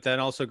 Right, but that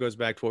also goes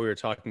back to what we were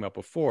talking about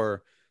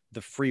before,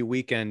 the free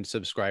weekend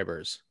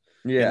subscribers.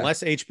 Yeah.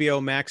 Unless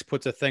HBO Max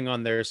puts a thing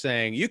on there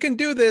saying you can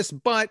do this,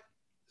 but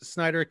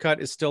Snyder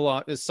Cut is still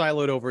is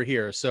siloed over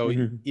here. So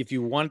if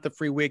you want the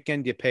free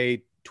weekend, you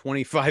pay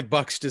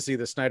 $25 to see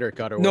the Snyder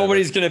Cut. Or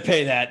nobody's going to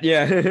pay that.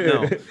 Yeah.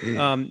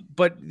 No.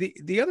 But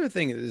the other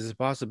thing is a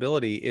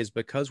possibility is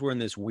because we're in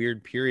this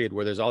weird period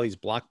where there's all these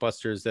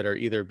blockbusters that are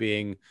either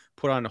being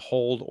put on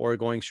hold or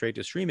going straight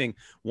to streaming.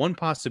 One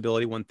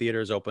possibility when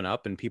theaters open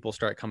up and people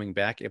start coming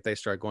back, if they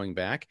start going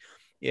back,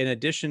 in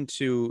addition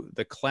to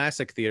the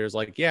classic theaters,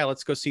 like, yeah,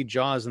 let's go see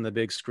Jaws on the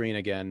big screen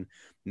again.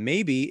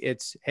 Maybe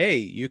it's, hey,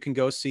 you can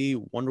go see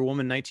Wonder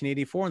Woman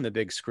 1984 on the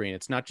big screen.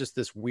 It's not just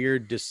this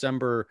weird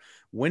December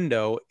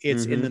window.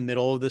 It's in the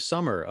middle of the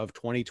summer of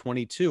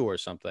 2022 or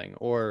something,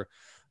 or,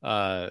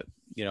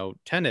 you know,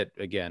 Tenet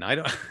again. I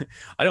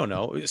don't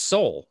know.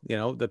 Soul, you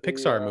know, the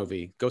Pixar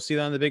movie. Go see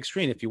that on the big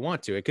screen if you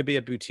want to. It could be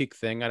a boutique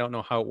thing. I don't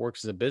know how it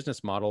works as a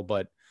business model,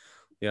 but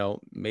you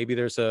know, maybe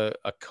there's a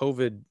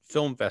COVID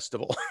film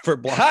festival for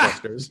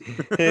blockbusters.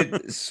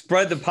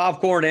 Spread the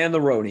popcorn and the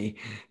roni.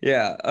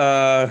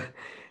 Yeah.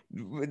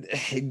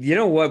 You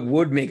know what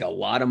would make a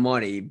lot of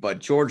money, but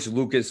George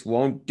Lucas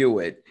won't do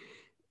it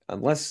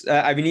unless,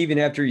 even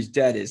after he's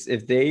dead, is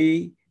if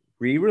they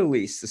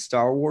re-release the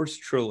Star Wars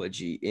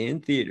trilogy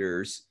in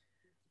theaters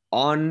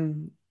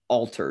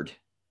unaltered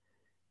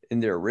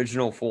in their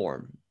original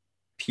form,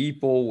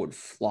 people would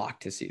flock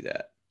to see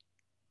that.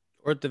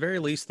 Or at the very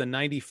least, the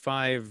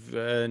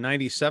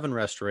 97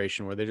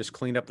 restoration where they just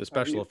cleaned up the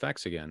special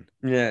effects again.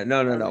 Yeah,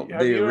 no.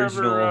 Have you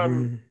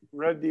ever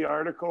read the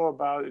article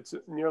about it's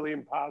nearly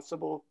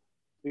impossible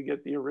to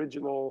get the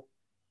original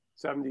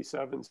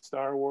 77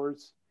 Star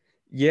Wars?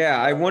 Yeah,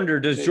 I wonder,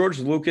 does George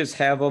Lucas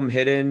have them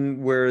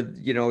hidden where,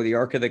 you know, the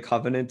Ark of the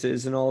Covenant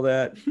is and all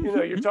that? You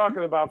know, you're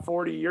talking about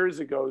 40 years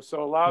ago.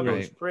 So a lot of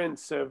those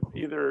prints have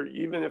either,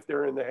 even if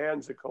they're in the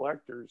hands of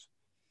collectors,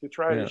 to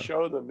try to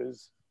show them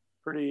is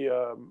pretty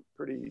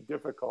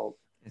difficult.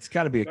 It's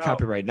got to be a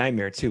copyright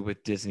nightmare too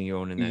with Disney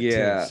owning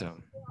that too. So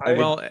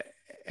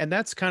and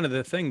that's kind of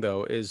the thing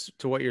though, is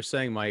to what you're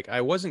saying, Mike.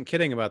 I wasn't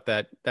kidding about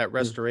that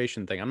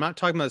restoration thing. I'm not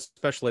talking about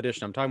special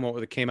edition. I'm talking about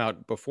what came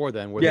out before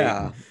then, where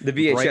the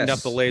VHS brightened up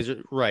the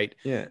laser, right?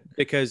 Yeah,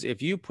 because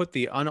if you put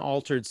the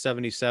unaltered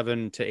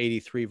 77 to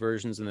 83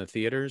 versions in the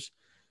theaters,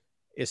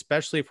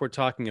 especially if we're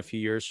talking a few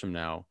years from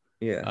now.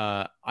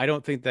 Yeah. I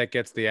don't think that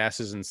gets the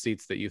asses in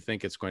seats that you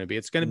think it's going to be.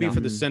 It's going to be for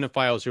the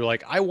cinephiles who are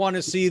like, I want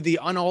to see the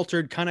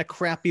unaltered, kind of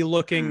crappy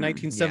looking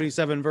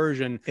 1977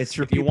 version. It's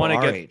for people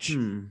our age.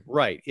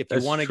 Right. If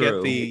you want to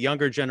get the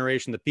younger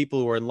generation, the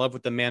people who are in love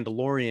with The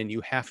Mandalorian,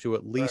 you have to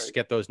at least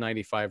get those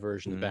 95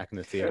 versions back in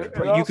the theater.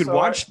 But you can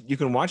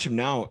watch them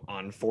now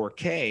on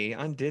 4K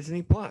on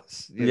Disney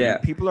Plus.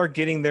 People are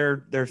getting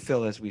their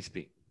fill as we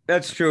speak.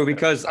 That's true,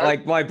 because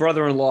like my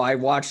brother-in-law, I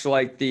watched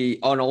like the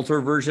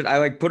unaltered version. I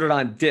like put it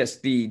on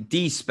disc, the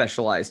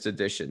despecialized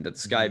edition that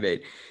Sky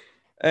made.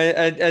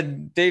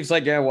 And Dave's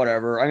like, yeah,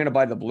 whatever. I'm going to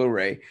buy the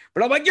Blu-ray.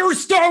 But I'm like, you're a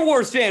Star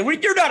Wars fan.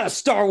 You're not a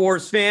Star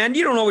Wars fan.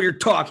 You don't know what you're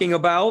talking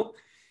about.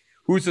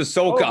 Who's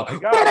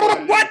Ahsoka?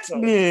 Oh what?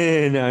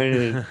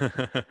 You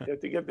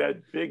have to get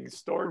that big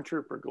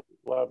stormtrooper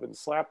glove and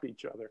slap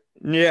each other.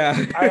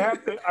 Yeah. I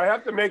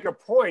have to make a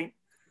point.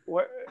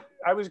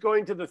 I was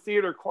going to the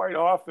theater quite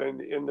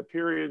often in the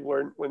period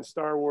when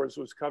Star Wars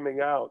was coming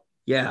out.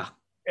 Yeah.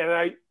 And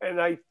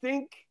I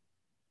think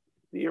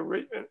the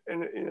original,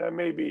 and I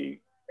may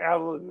be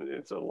out,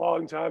 it's a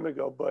long time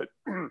ago, but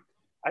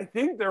I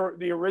think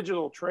the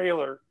original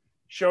trailer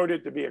showed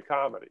it to be a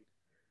comedy.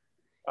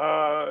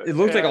 It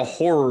looked like a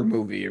horror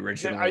movie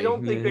originally. I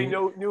don't think they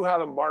knew how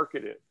to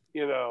market it,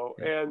 you know,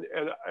 and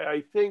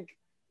I think,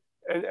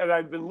 and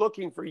I've been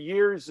looking for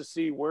years to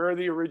see where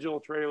the original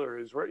trailer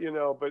is, you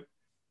know, but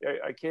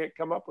I can't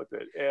come up with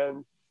it.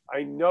 And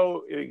I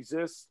know it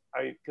exists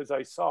because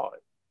I saw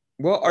it.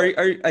 Well,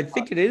 I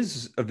think it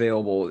is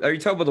available. Are you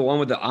talking about the one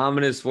with the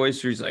ominous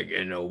voice where he's like,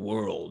 in a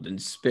world in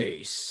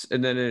space,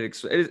 and then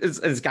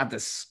it's got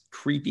this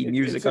creepy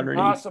music it's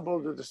underneath? It's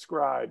impossible to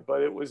describe,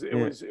 but it was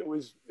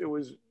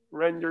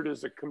rendered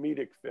as a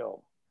comedic film.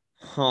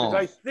 Because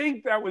I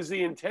think that was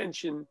the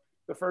intention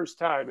the first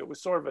time. It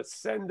was sort of a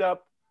send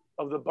up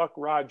of the Buck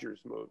Rogers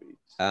movies.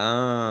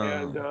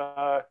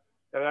 Oh.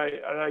 And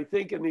I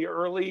think in the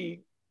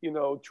early,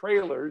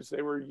 trailers,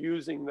 they were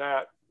using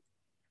that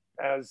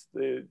as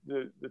the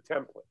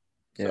template.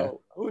 Yeah.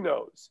 So who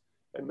knows?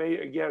 It may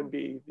again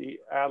be the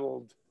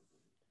addled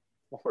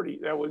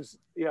 40. That was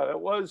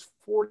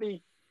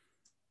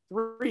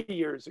 43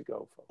 years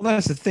ago. Well,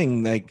 that's the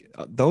thing. Like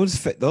those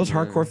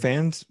hardcore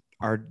fans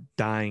are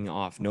dying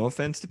off. No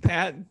offense to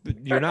Pat,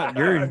 but you're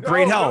in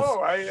great health. No,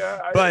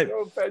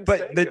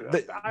 but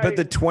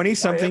the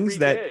 20-somethings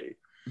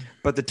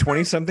but the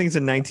 20-somethings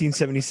in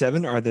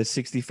 1977 are the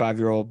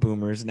 65-year-old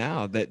boomers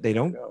now that they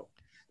don't.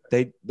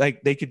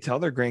 They could tell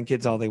their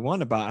grandkids all they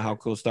want about how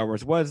cool Star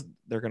Wars was.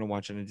 They're going to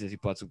watch it on Disney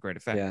Plus with great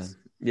effects.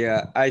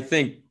 Yeah. I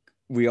think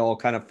we all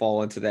kind of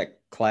fall into that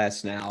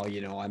class now.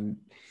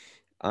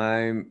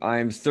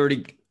 I'm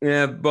 30,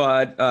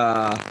 but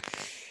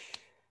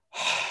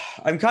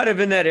I'm kind of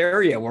in that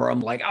area where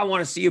I'm like, I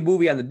want to see a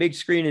movie on the big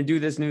screen and do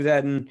this and do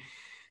that, and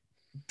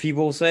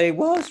people say,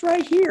 well, it's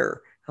right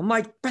here. I'm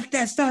like, but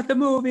that's not the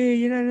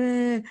movie.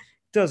 It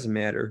doesn't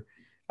matter.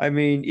 I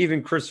mean,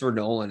 even Christopher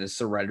Nolan has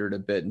surrendered a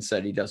bit and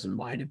said he doesn't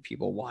mind if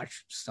people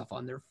watch stuff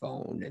on their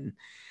phone.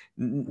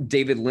 And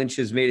David Lynch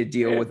has made a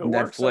deal with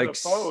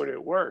Netflix. On the phone,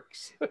 it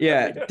works.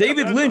 Yeah,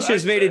 David Lynch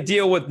has made a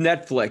deal with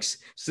Netflix,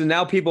 so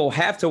now people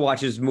have to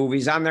watch his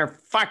movies on their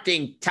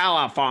fucking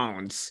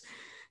telephones.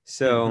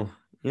 So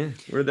yeah,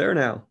 we're there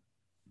now.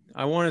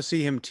 I want to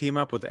see him team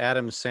up with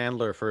Adam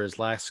Sandler for his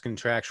last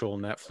contractual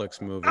Netflix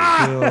movie.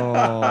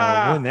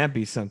 Wouldn't that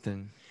be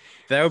something?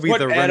 That would be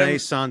the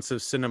renaissance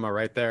of cinema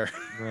right there.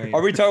 Right.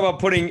 Are we talking about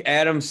putting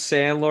Adam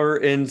Sandler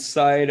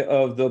inside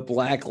of the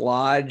Black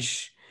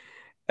Lodge,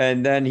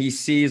 and then he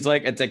sees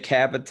like a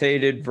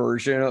decapitated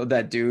version of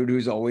that dude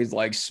who's always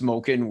like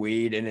smoking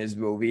weed in his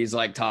movies,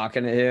 like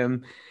talking to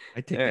him?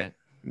 I take that.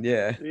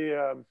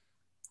 Yeah.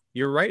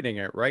 You're writing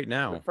it right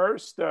now. The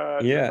first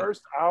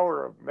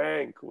hour of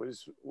Mank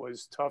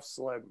was tough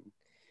sledding.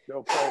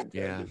 No pun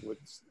intended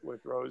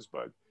with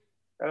Rosebud.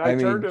 And I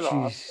turned it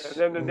off. And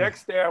then the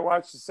next day I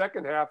watched the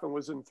second half and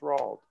was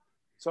enthralled.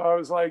 So I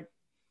was like,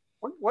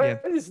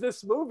 what is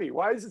this movie?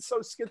 Why is it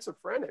so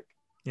schizophrenic?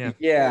 Yeah.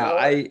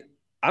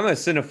 I'm a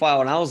cinephile,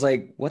 and I was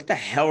like, what the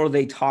hell are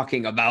they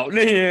talking about?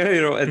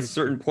 At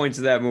certain points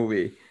of that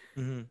movie.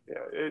 Mm-hmm.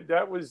 Yeah,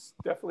 that was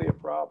definitely a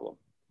problem.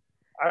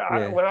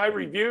 When I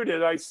reviewed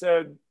it, I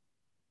said,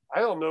 I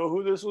don't know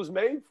who this was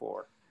made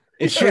for.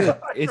 It's for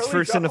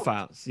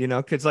cinephiles,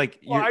 because I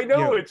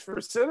know it's for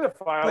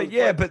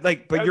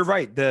cinephiles. But you're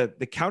right.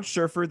 The couch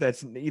surfer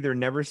that's either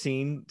never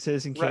seen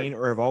Citizen Kane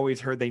or have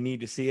always heard they need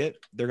to see it,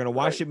 they're gonna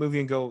watch the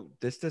movie and go,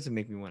 this doesn't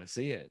make me want to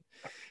see it.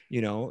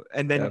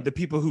 And then the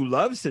people who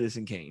love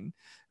Citizen Kane,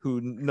 who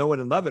know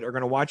it and love it, are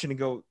gonna watch it and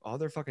go, all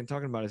they're fucking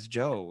talking about is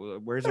Joe.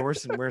 Where's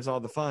Orson? Where's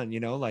all the fun?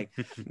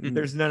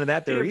 There's none of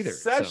that there either.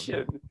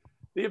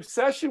 The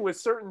obsession with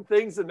certain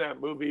things in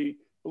that movie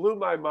blew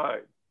my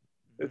mind.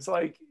 It's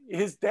like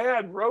his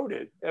dad wrote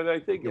it, and I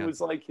think it was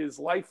like his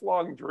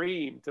lifelong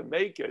dream to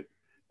make it.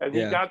 And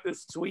he got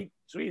this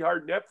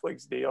sweetheart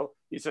Netflix deal.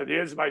 He said,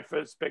 "Here's my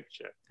first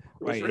picture."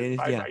 It was written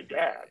by my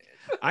dad.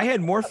 I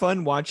had more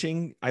fun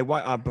watching.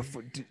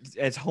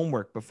 As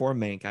homework before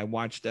Mank, I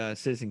watched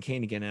Citizen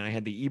Kane again, and I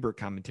had the Ebert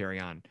commentary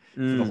on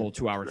for the whole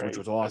 2 hours, which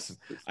was awesome.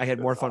 I had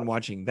more fun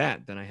watching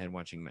that than I had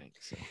watching Mank.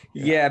 So,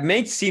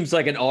 Mank seems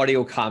like an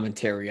audio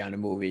commentary on a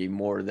movie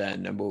more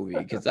than a movie,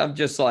 because I'm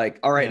just like,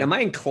 all right, am I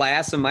in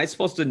class? Am I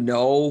supposed to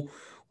know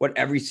what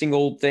every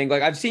single thing?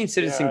 Like, I've seen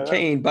Citizen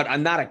Kane, but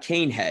I'm not a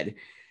Kane head.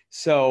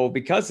 So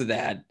because of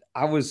that,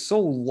 I was so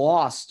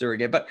lost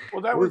during it. But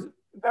that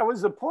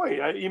was the point.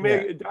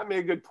 That made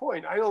a good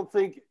point. I don't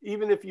think,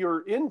 even if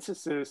you're into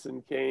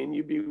Citizen Kane,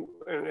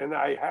 and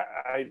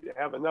I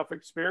have enough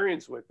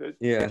experience with it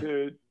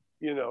to,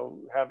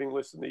 having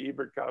listened to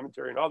Ebert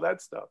commentary and all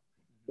that stuff.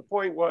 The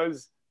point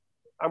was,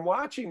 I'm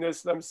watching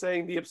this and I'm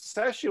saying the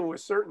obsession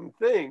with certain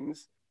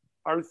things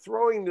are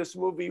throwing this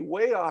movie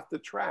way off the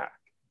track.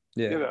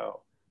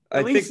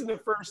 At least in the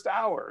first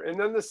hour, and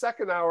then the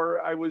second hour,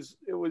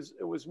 it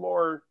was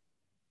more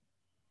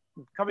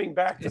coming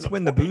back to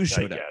when the booze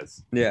showed up.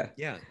 Yeah.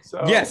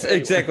 So, yes,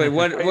 exactly.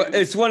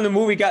 It's when the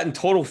movie got in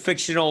total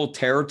fictional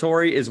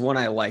territory is when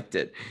I liked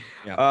it.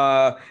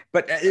 But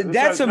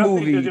that's a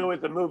movie to do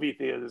with the movie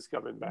theaters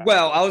coming back.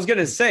 Well, I was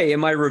gonna say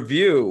in my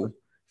review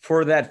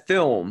for that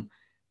film,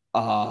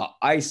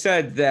 I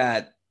said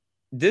that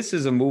this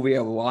is a movie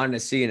I wanted to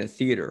see in a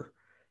theater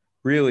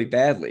really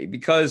badly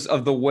because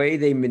of the way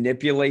they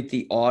manipulate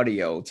the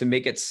audio to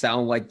make it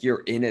sound like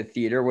you're in a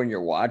theater when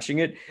you're watching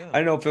it. I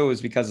don't know if it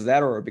was because of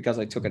that or because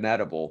I took an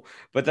edible,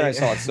 but then I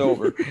saw it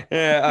sober.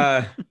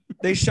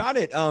 They shot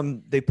it.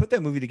 They put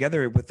that movie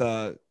together with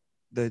the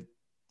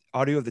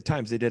audio of the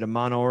times. They did a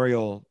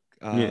monoaural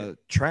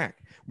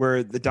track,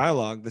 where the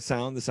dialogue, the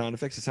sound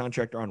effects, the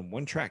soundtrack are on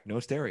one track, no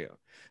stereo.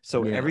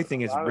 So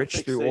everything is rich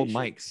through old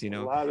mics,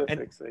 A lot of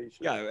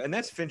fixation. Yeah, and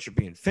that's Fincher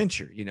being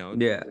Fincher,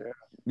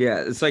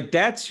 Yeah, it's like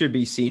that should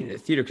be seen in a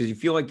theater because you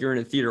feel like you're in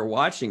a theater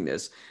watching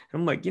this.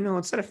 And I'm like,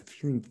 instead of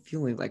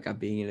feeling like I'm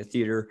being in a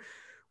theater,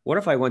 what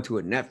if I went to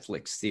a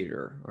Netflix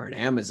theater or an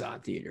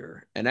Amazon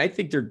theater? And I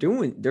think they're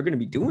going to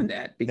be doing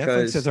that because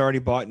Netflix has already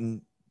bought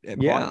and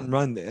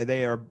run.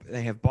 They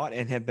have bought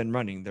and have been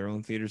running their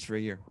own theaters for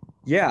a year.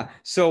 Yeah.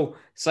 So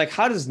it's like,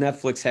 how does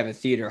Netflix have a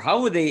theater?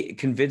 How would they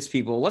convince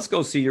people, let's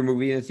go see your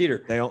movie in a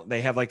theater?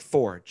 They have like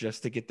 4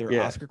 just to get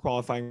their Oscar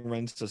qualifying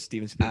runs so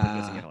Steven Spielberg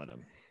doesn't yell at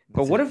them.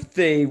 But what if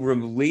they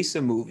release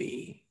a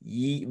movie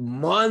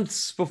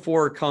months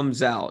before it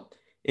comes out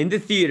in the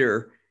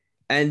theater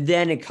and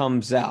then it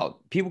comes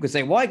out? People could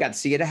say, well, I got to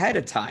see it ahead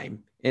of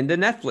time in the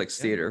Netflix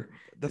theater.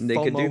 The and they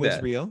could do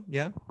that. Real.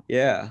 Yeah.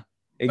 Yeah,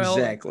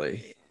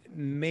 exactly. Well,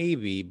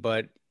 maybe,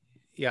 but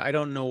I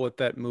don't know what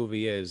that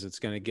movie is. It's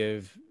going to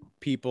give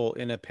people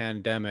in a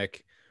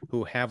pandemic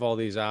who have all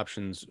these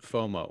options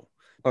FOMO.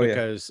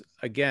 Because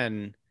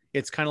again,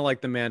 it's kind of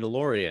like The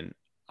Mandalorian.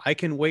 I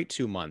can wait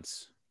 2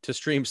 months to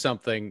stream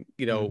something,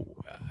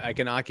 I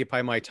can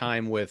occupy my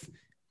time with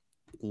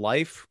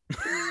life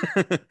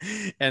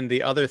and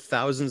the other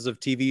thousands of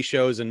TV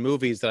shows and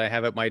movies that I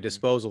have at my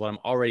disposal that I'm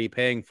already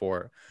paying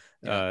for.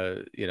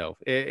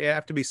 It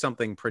have to be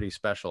something pretty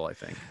special, I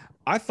think.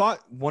 I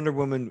thought Wonder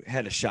Woman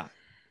had a shot,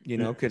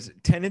 because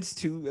Tenet's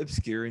too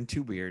obscure and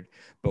too weird,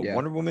 but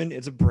Wonder Woman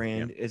is a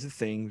brand, is a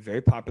thing,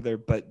 very popular.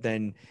 But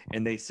then,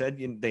 and they said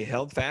they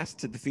held fast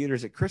to the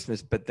theaters at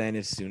Christmas, but then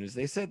as soon as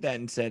they said that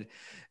and said,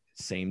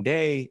 same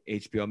day,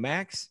 HBO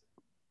Max,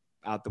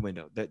 out the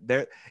window. That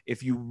there,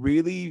 if you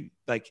really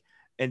like,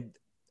 and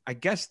I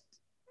guess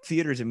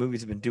theaters and movies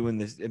have been doing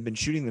this, have been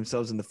shooting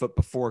themselves in the foot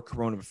before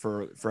Corona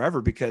for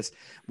forever, because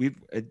we've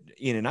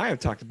Ian and I have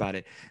talked about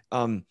it.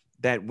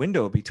 That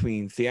window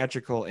between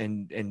theatrical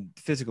and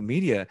physical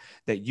media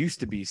that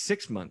used to be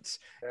 6 months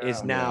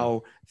is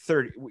now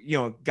 30.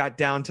 Got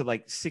down to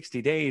like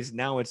 60 days.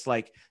 Now it's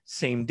like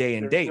same day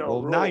and date.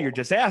 Well, now you're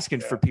just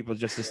asking for people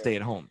just to stay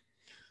at home.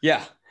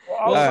 Yeah.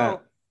 Well,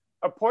 also,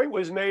 a point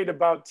was made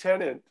about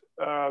Tenet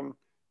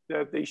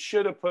that they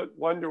should have put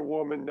Wonder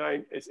Woman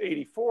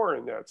 84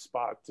 in that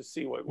spot to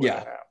see what would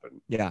have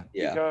happened. Yeah.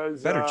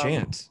 Because better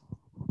chance.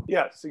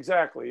 Yes,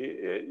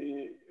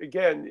 exactly.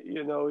 Again,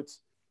 it's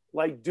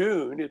like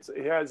Dune. It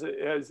has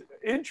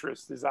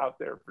interest is out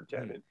there for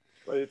Tenet,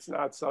 but it's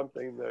not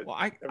something that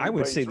I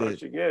would say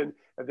rushing in,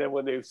 and then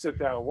when they sit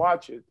down and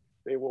watch it,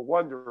 they will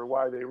wonder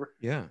why they risk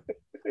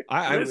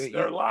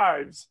their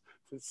lives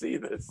to see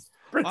this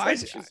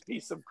pretentious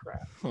piece of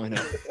crap. I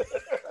know.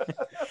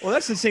 Well,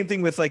 that's the same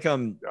thing with like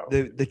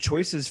the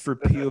choices for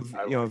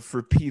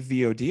for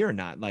PVOD or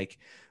not. Like,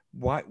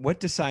 what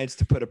decides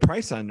to put a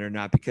price on it or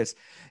not? Because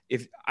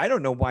if I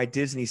don't know why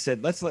Disney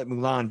said let's let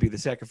Mulan be the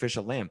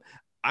sacrificial lamb.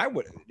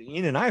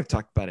 Ian and I have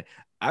talked about it.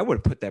 I would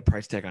have put that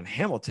price tag on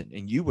Hamilton,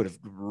 and you would have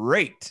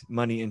raked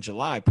money in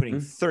July putting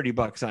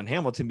 $30 on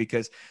Hamilton,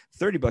 because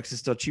 $30 is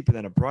still cheaper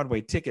than a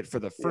Broadway ticket for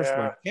the first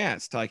run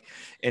cast. Like,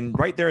 and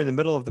right there in the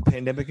middle of the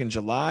pandemic in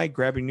July,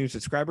 grabbing new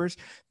subscribers,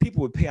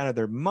 people would pay out of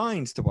their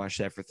minds to watch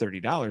that for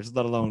 $30,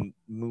 let alone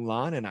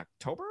Mulan in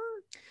October.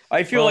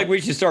 I feel like we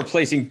should start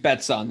placing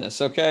bets on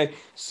this. Okay,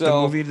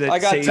 so I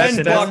got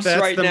 $10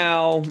 right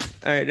now. All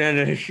right,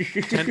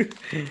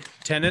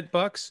 Tenet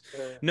bucks?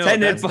 No,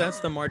 that's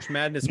the March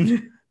Madness.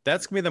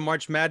 That's gonna be the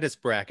March Madness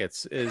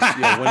brackets. Is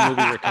when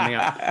movies are coming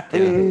out.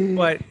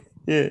 But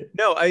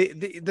no,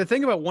 the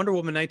thing about Wonder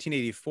Woman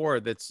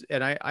 1984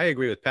 and I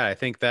agree with Pat. I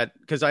think that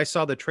because I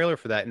saw the trailer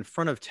for that in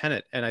front of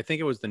Tenet, and I think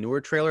it was the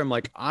newer trailer. I'm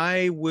like,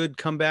 I would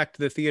come back to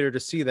the theater to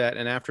see that.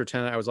 And after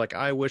Tenet, I was like,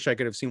 I wish I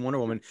could have seen Wonder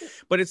Woman.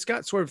 But it's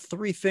got sort of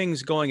 3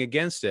 things going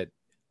against it.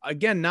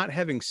 Again, not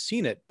having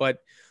seen it, but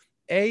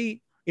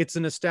it's a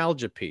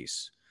nostalgia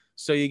piece.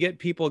 So you get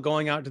people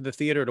going out to the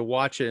theater to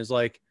watch it. It's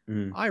like,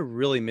 I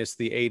really miss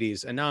the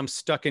 80s. And now I'm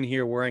stuck in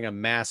here wearing a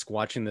mask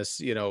watching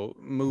this,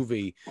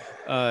 movie.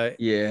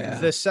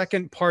 The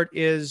second part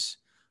is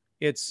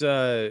it's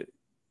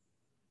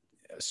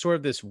sort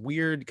of this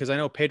weird, because I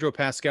know Pedro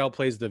Pascal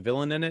plays the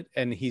villain in it,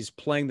 and he's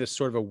playing this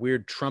sort of a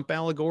weird Trump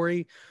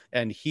allegory,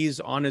 and he's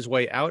on his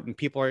way out, and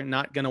people are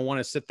not going to want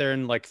to sit there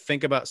and like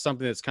think about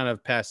something that's kind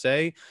of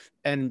passé.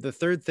 And the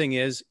third thing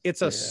is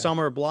it's a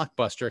summer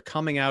blockbuster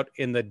coming out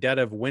in the dead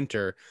of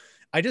winter.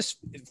 I just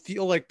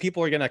feel like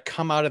people are going to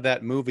come out of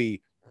that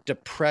movie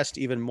depressed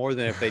even more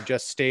than if they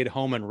just stayed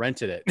home and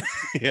rented it.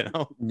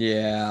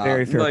 Yeah,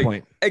 very fair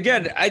point.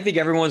 Again, I think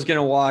everyone's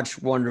gonna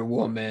watch Wonder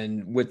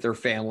Woman with their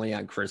family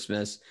on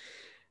Christmas,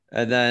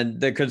 and then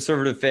the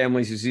conservative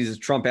families who sees this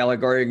Trump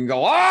allegory can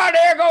go,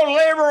 there goes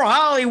liberal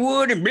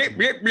Hollywood and blip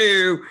blip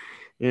blue.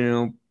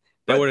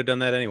 I would have done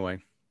that anyway.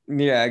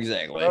 Yeah,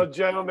 exactly. Well,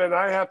 gentlemen,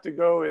 I have to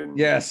go and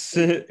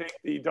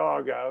take the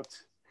dog out.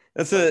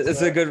 That's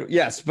a good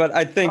but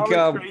I think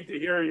great to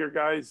hear your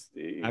guys.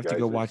 I have to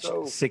go watch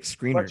 6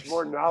 screeners. Much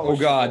more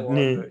knowledgeable on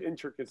the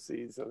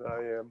intricacies than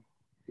I am.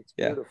 It's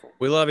beautiful.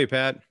 We love you,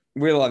 Pat.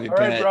 We love you, all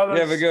Pat. Right, brothers.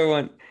 You have a good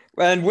one.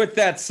 And with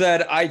that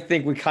said, I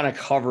think we kind of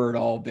covered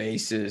all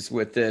bases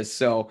with this.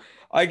 So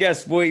I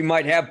guess we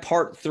might have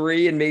part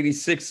 3 in maybe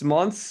 6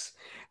 months.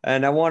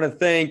 And I want to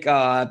thank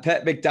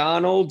Pat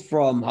McDonald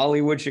from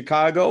Hollywood,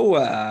 Chicago,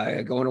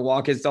 going to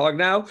walk his dog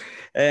now,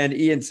 and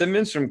Ian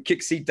Simmons from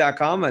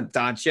Kickseat.com, and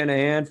Don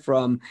Shanahan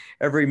from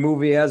Every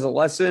Movie Has a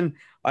Lesson.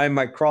 I'm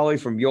Mike Crawley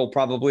from You'll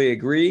Probably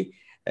Agree.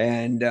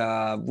 And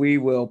we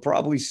will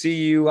probably see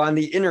you on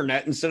the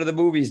internet instead of the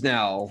movies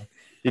now,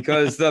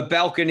 because the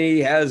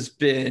balcony has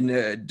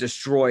been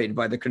destroyed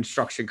by the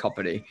construction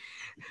company.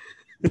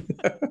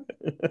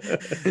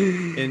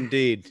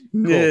 Indeed.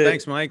 Cool.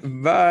 Thanks, Mike.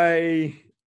 Bye.